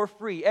 or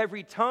free,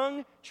 every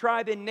tongue,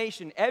 tribe, and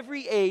nation,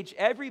 every age,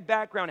 every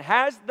background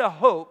has the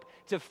hope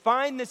to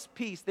find this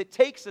peace that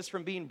takes us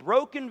from being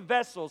broken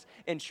vessels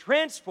and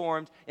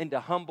transformed into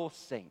humble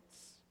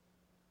saints.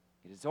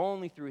 It is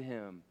only through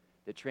him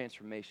that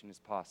transformation is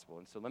possible.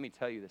 And so let me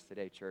tell you this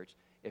today, church.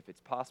 If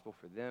it's possible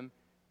for them,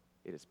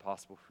 it is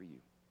possible for you.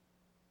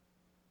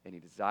 And he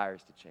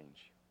desires to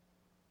change you.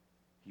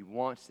 He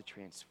wants to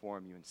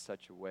transform you in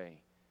such a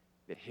way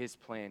that his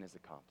plan is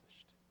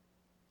accomplished.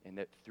 and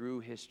that through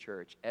his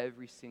church,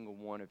 every single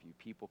one of you,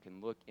 people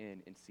can look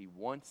in and see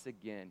once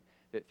again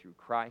that through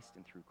Christ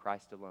and through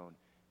Christ alone,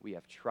 we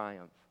have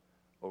triumph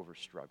over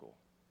struggle.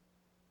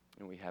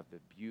 And we have the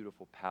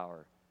beautiful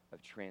power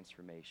of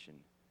transformation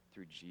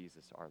through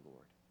Jesus our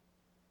Lord.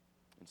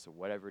 And so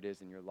whatever it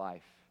is in your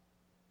life,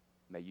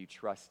 may you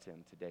trust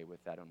him today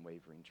with that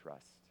unwavering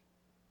trust.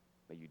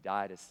 May you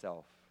die to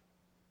self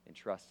and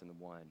trust in the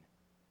one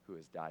who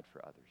has died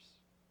for others.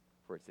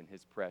 For it's in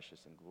his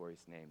precious and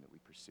glorious name that we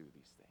pursue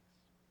these things.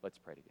 Let's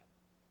pray together.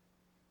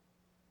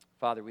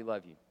 Father, we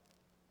love you,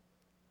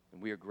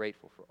 and we are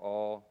grateful for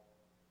all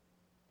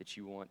that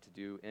you want to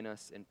do in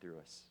us and through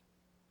us.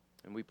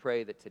 And we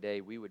pray that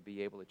today we would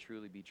be able to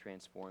truly be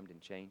transformed and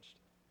changed.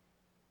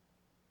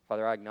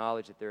 Father, I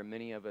acknowledge that there are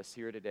many of us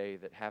here today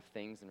that have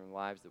things in our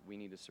lives that we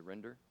need to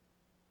surrender.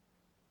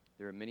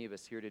 There are many of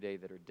us here today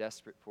that are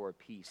desperate for a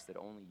peace that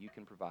only you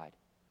can provide.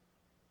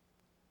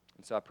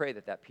 And so I pray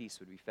that that peace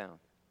would be found.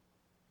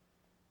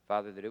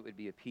 Father, that it would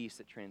be a peace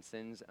that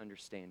transcends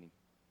understanding,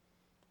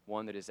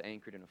 one that is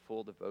anchored in a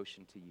full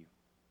devotion to you.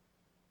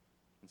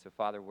 And so,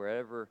 Father,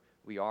 wherever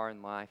we are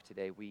in life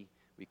today, we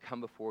come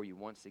before you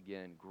once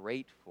again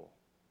grateful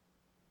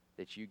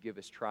that you give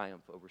us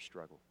triumph over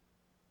struggle,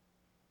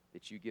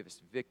 that you give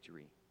us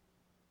victory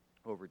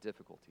over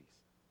difficulties.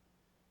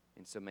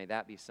 And so may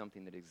that be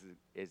something that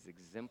is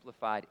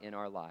exemplified in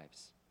our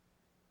lives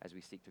as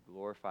we seek to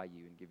glorify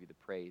you and give you the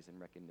praise and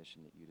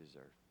recognition that you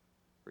deserve.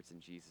 For it's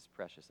in Jesus'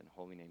 precious and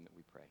holy name that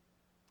we pray.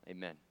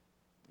 Amen.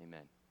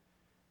 Amen.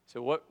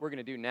 So what we're going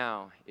to do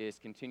now is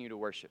continue to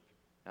worship.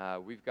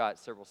 We've got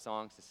several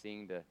songs to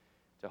sing to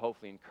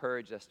hopefully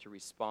encourage us to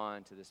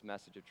respond to this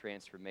message of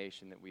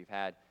transformation that we've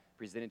had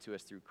presented to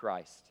us through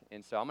Christ.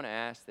 And so I'm going to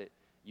ask that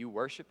you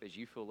worship as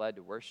you feel led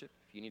to worship.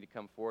 If you need to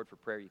come forward for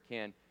prayer, you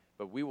can.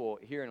 But we will,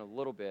 here in a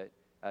little bit,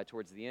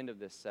 towards the end of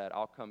this set,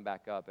 I'll come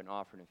back up and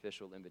offer an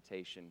official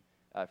invitation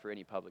for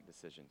any public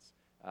decisions.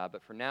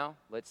 But for now,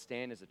 let's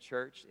stand as a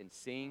church and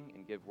sing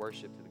and give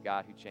worship to the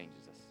God who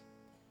changes us.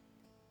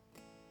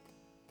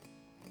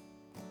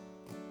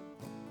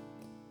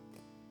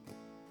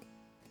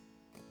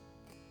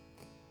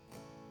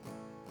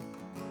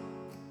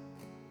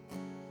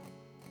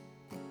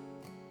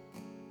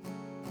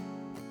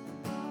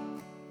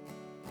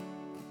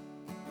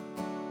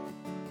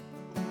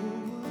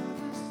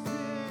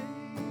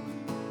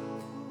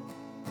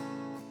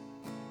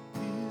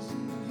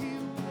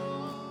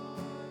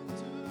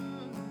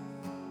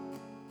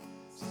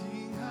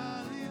 Sing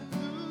hallelujah.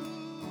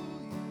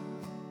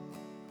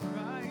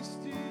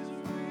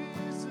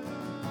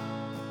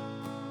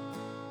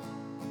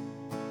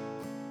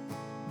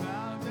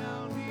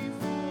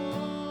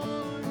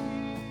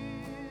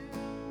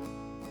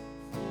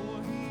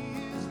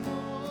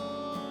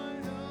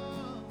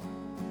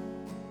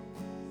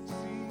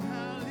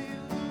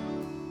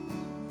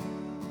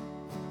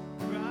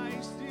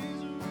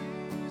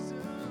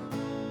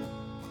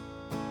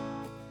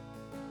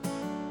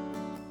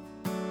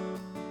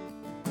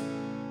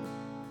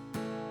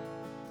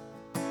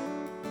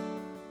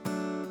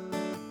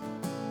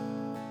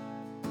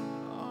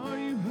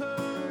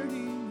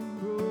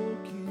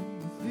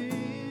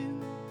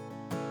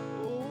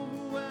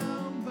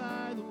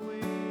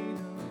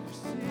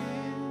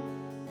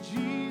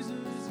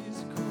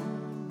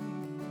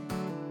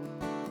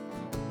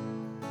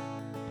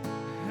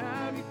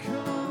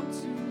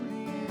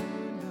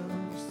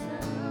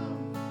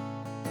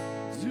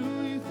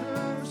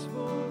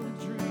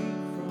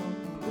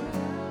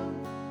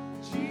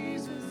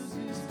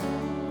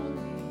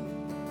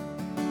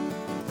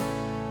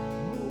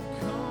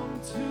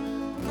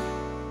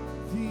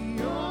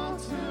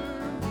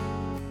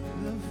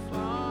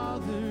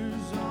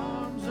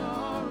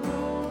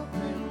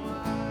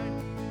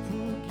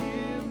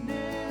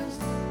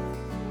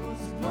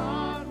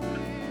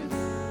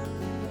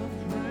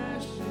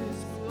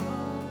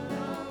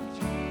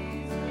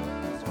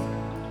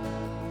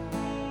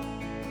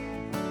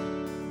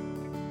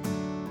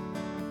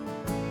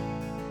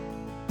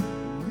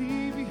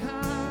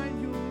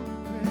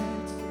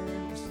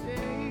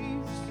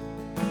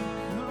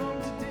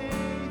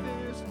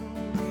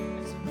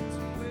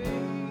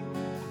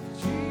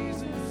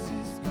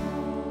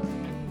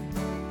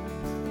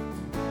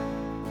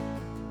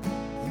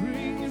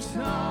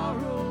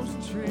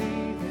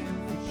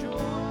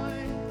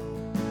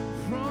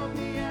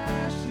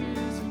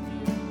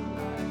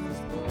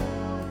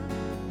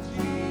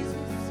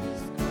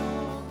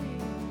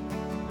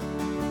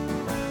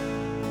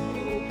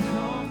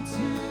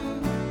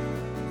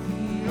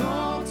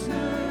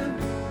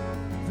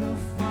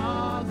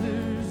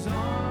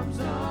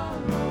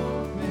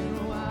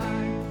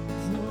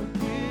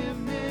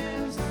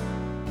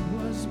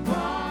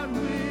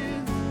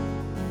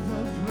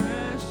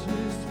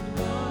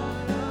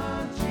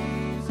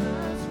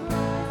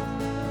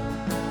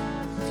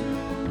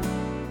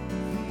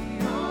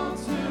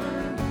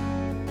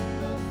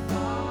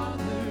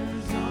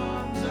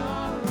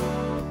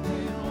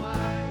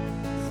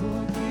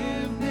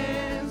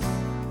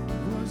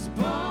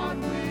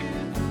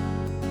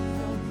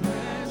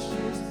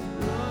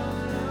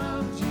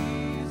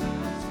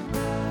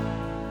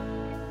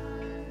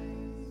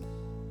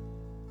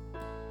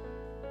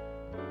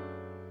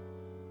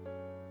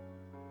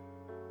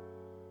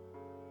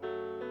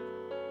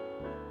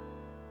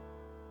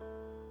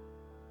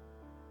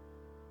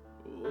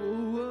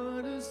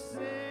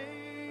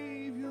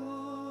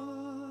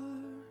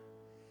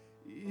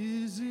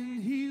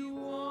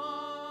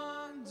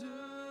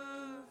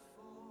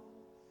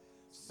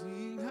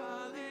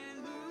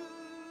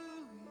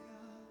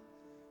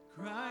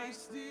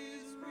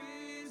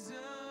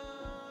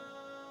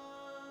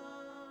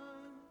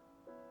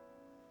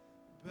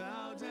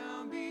 bow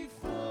down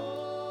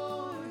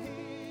before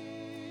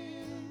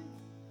him,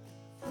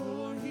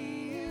 for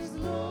he is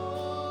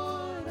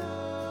Lord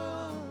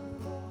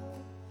of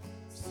all.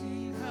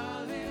 Sing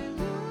hallelujah,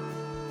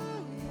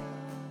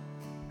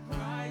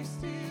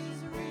 Christ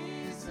is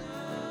risen.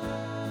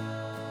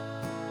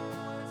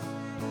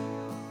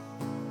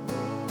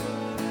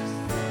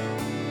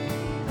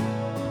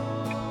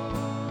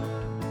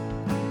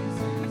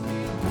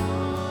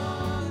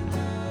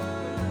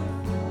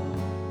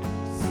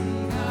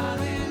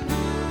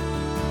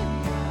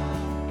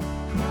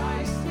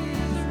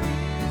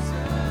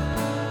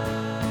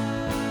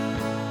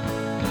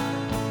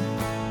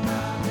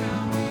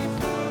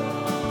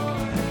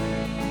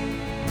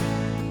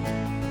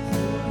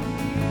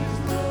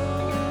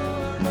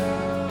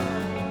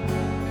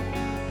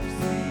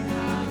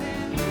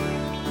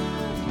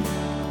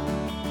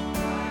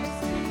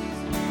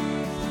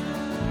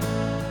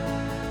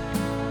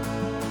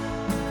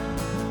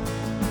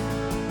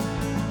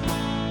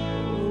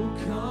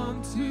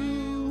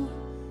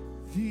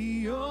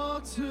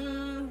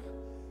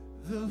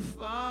 The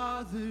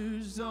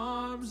Father's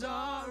arms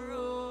are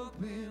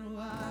open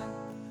wide.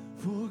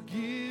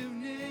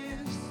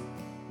 Forgiveness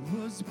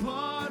was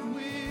bought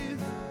with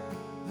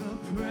the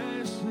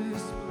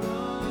precious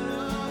blood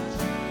of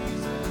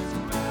Jesus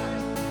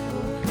Christ.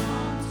 Oh,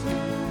 come to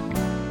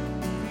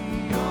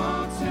the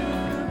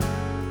altar.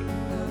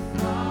 The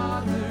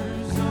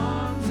Father's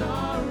arms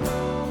are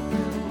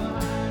open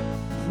wide.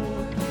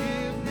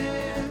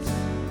 Forgiveness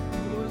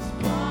was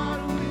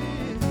bought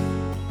with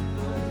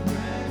the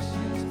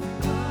precious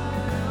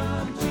blood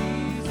of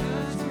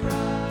Jesus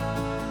Christ.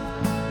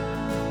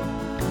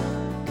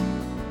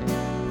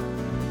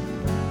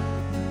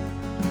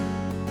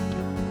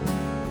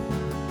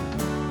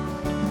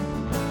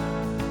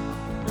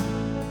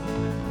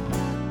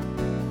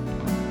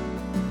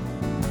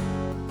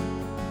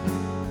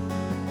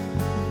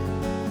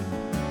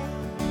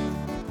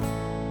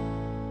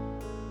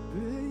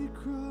 Bear your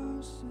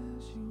cross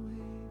as you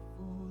wait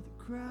for the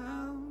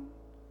crown.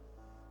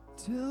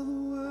 Tell the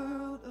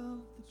world of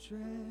the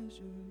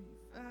treasure you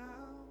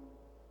found.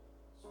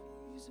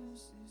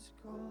 Jesus is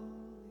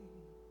calling.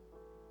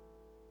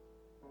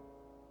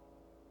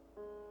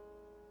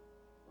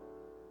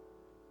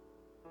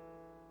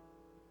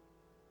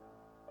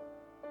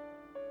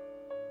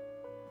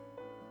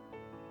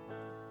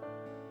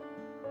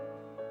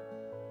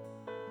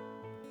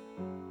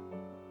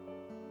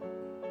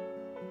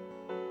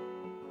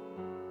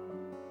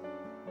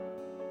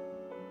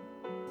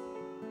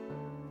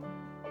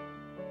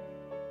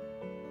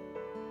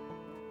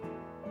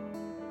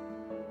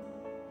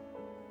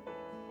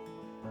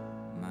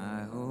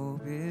 My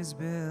hope is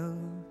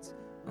built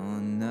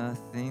on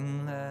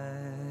nothing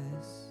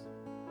less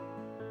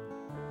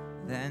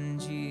than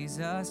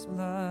Jesus'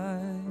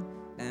 blood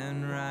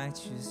and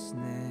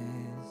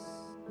righteousness.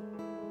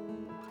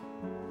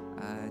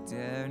 I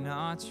dare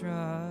not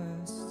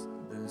trust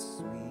the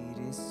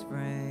sweetest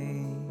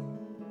frame,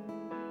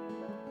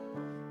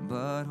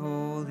 but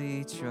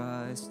wholly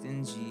trust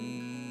in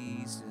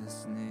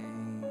Jesus'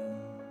 name.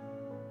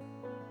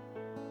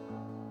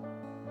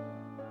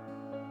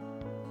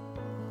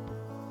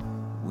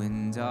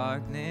 When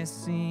darkness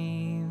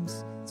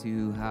seems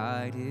to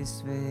hide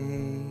his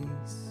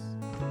face,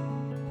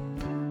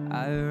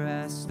 I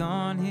rest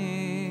on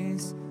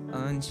his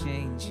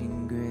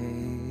unchanging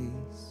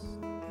grace.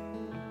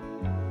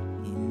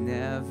 In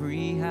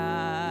every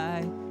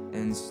high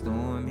and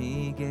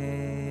stormy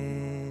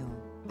gale,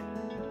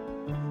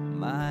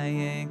 my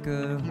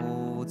anchor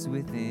holds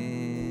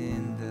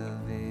within the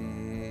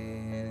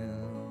veil.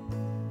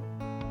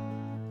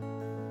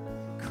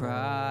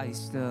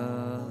 Christ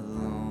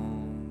alone,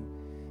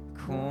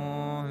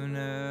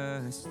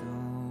 cornerstone,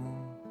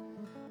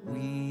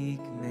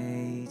 weak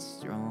made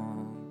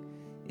strong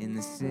in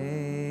the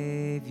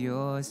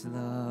Savior's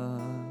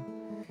love.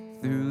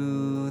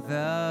 Through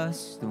the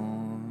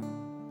storm,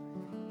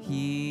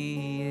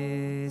 he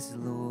is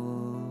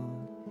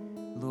Lord,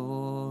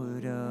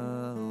 Lord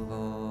of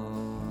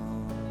all.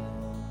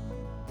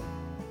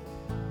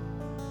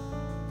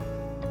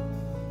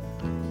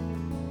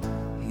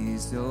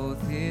 His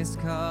oath, his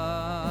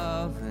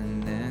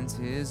covenant,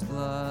 his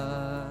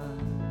blood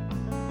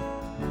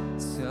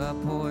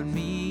support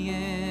me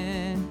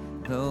in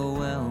the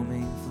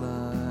whelming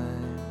flood.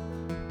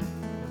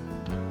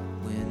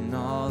 When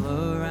all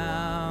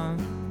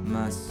around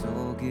my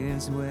soul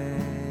gives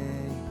way,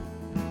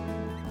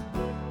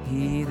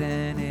 he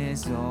then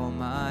is all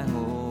my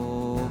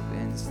hope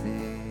and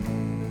stay.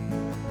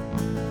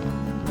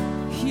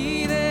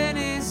 He then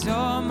is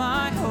all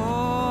my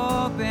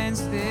hope and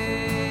stay.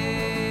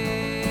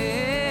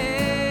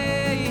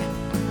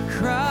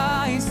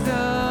 Christ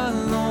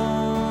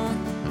alone,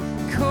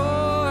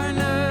 cornerstone,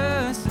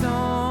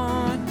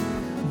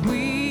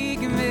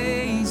 weak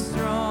made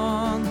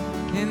strong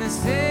in the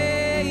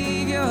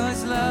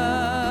Savior's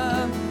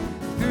love.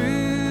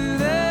 Through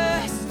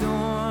the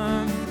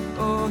storm,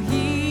 oh,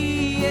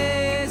 he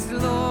is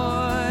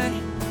Lord,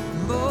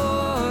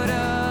 Lord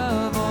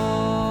of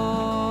all.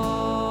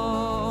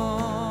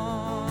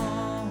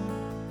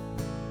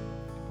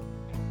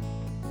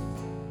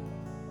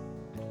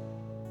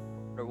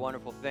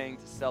 wonderful thing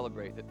to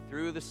celebrate, that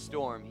through the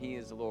storm, He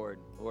is Lord,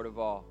 Lord of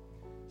all.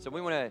 So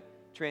we want to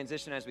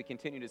transition as we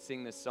continue to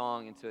sing this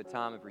song into a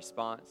time of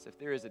response. If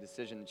there is a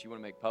decision that you want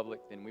to make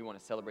public, then we want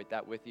to celebrate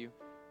that with you.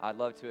 I'd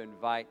love to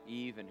invite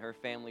Eve and her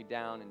family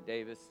down, and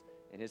Davis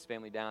and his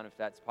family down, if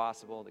that's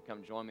possible, to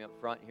come join me up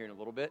front here in a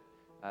little bit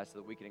so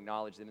that we can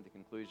acknowledge them at the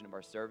conclusion of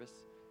our service.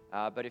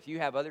 But if you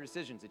have other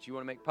decisions that you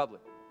want to make public,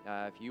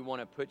 if you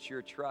want to put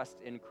your trust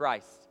in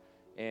Christ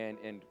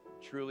and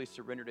truly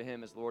surrender to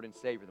Him as Lord and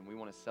Savior, then we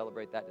want to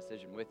celebrate that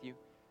decision with you.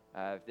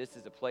 If this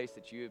is a place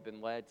that you have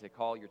been led to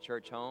call your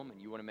church home and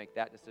you want to make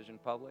that decision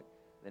public,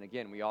 then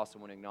again, we also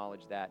want to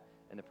acknowledge that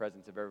in the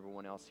presence of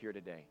everyone else here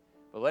today.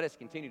 But let us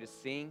continue to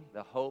sing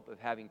the hope of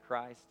having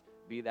Christ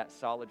be that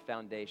solid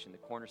foundation, the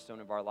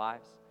cornerstone of our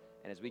lives.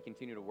 And as we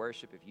continue to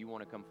worship, if you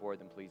want to come forward,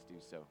 then please do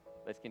so.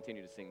 Let's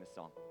continue to sing this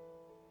song.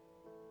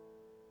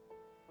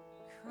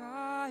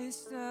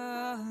 Christ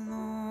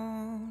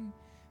alone,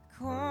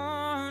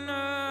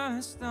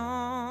 cornerstone,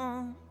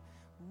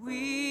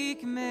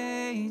 weak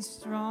made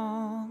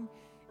strong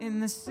in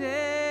the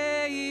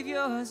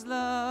Savior's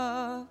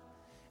love.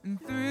 And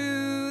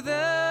through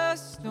the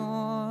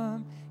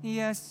storm,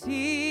 yes,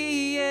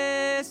 He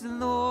is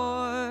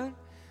Lord,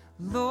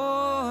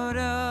 Lord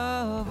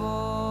of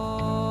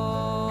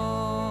all.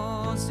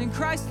 Sing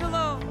Christ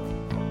alone,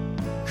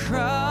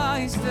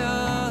 Christ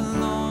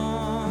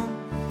alone,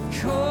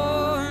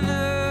 cornerstone,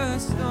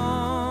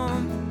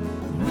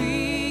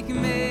 weak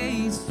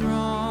made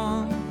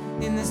strong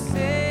in the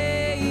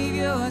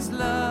Savior's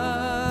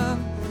love.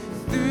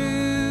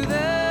 Through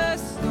the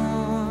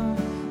storm,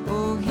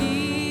 oh,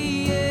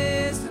 He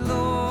is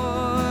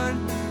Lord,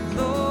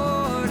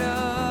 Lord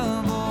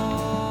of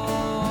all.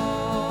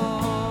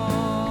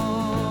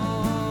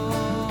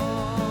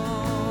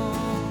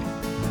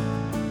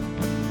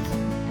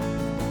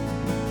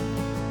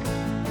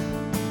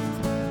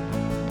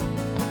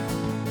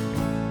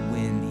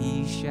 When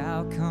He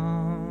shall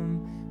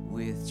come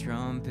with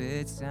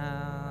trumpet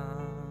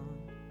sound,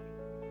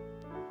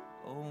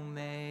 oh,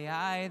 may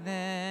I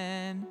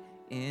then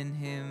in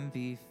Him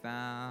be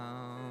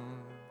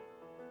found,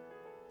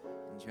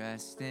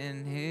 dressed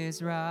in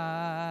His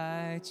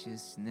righteousness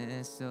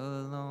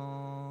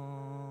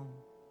alone,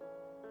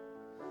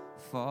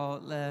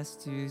 faultless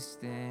to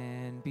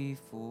stand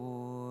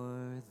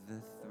before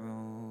the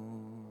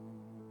throne.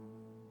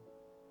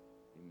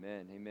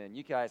 Amen, amen.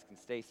 You guys can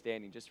stay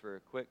standing just for a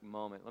quick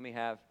moment. Let me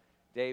have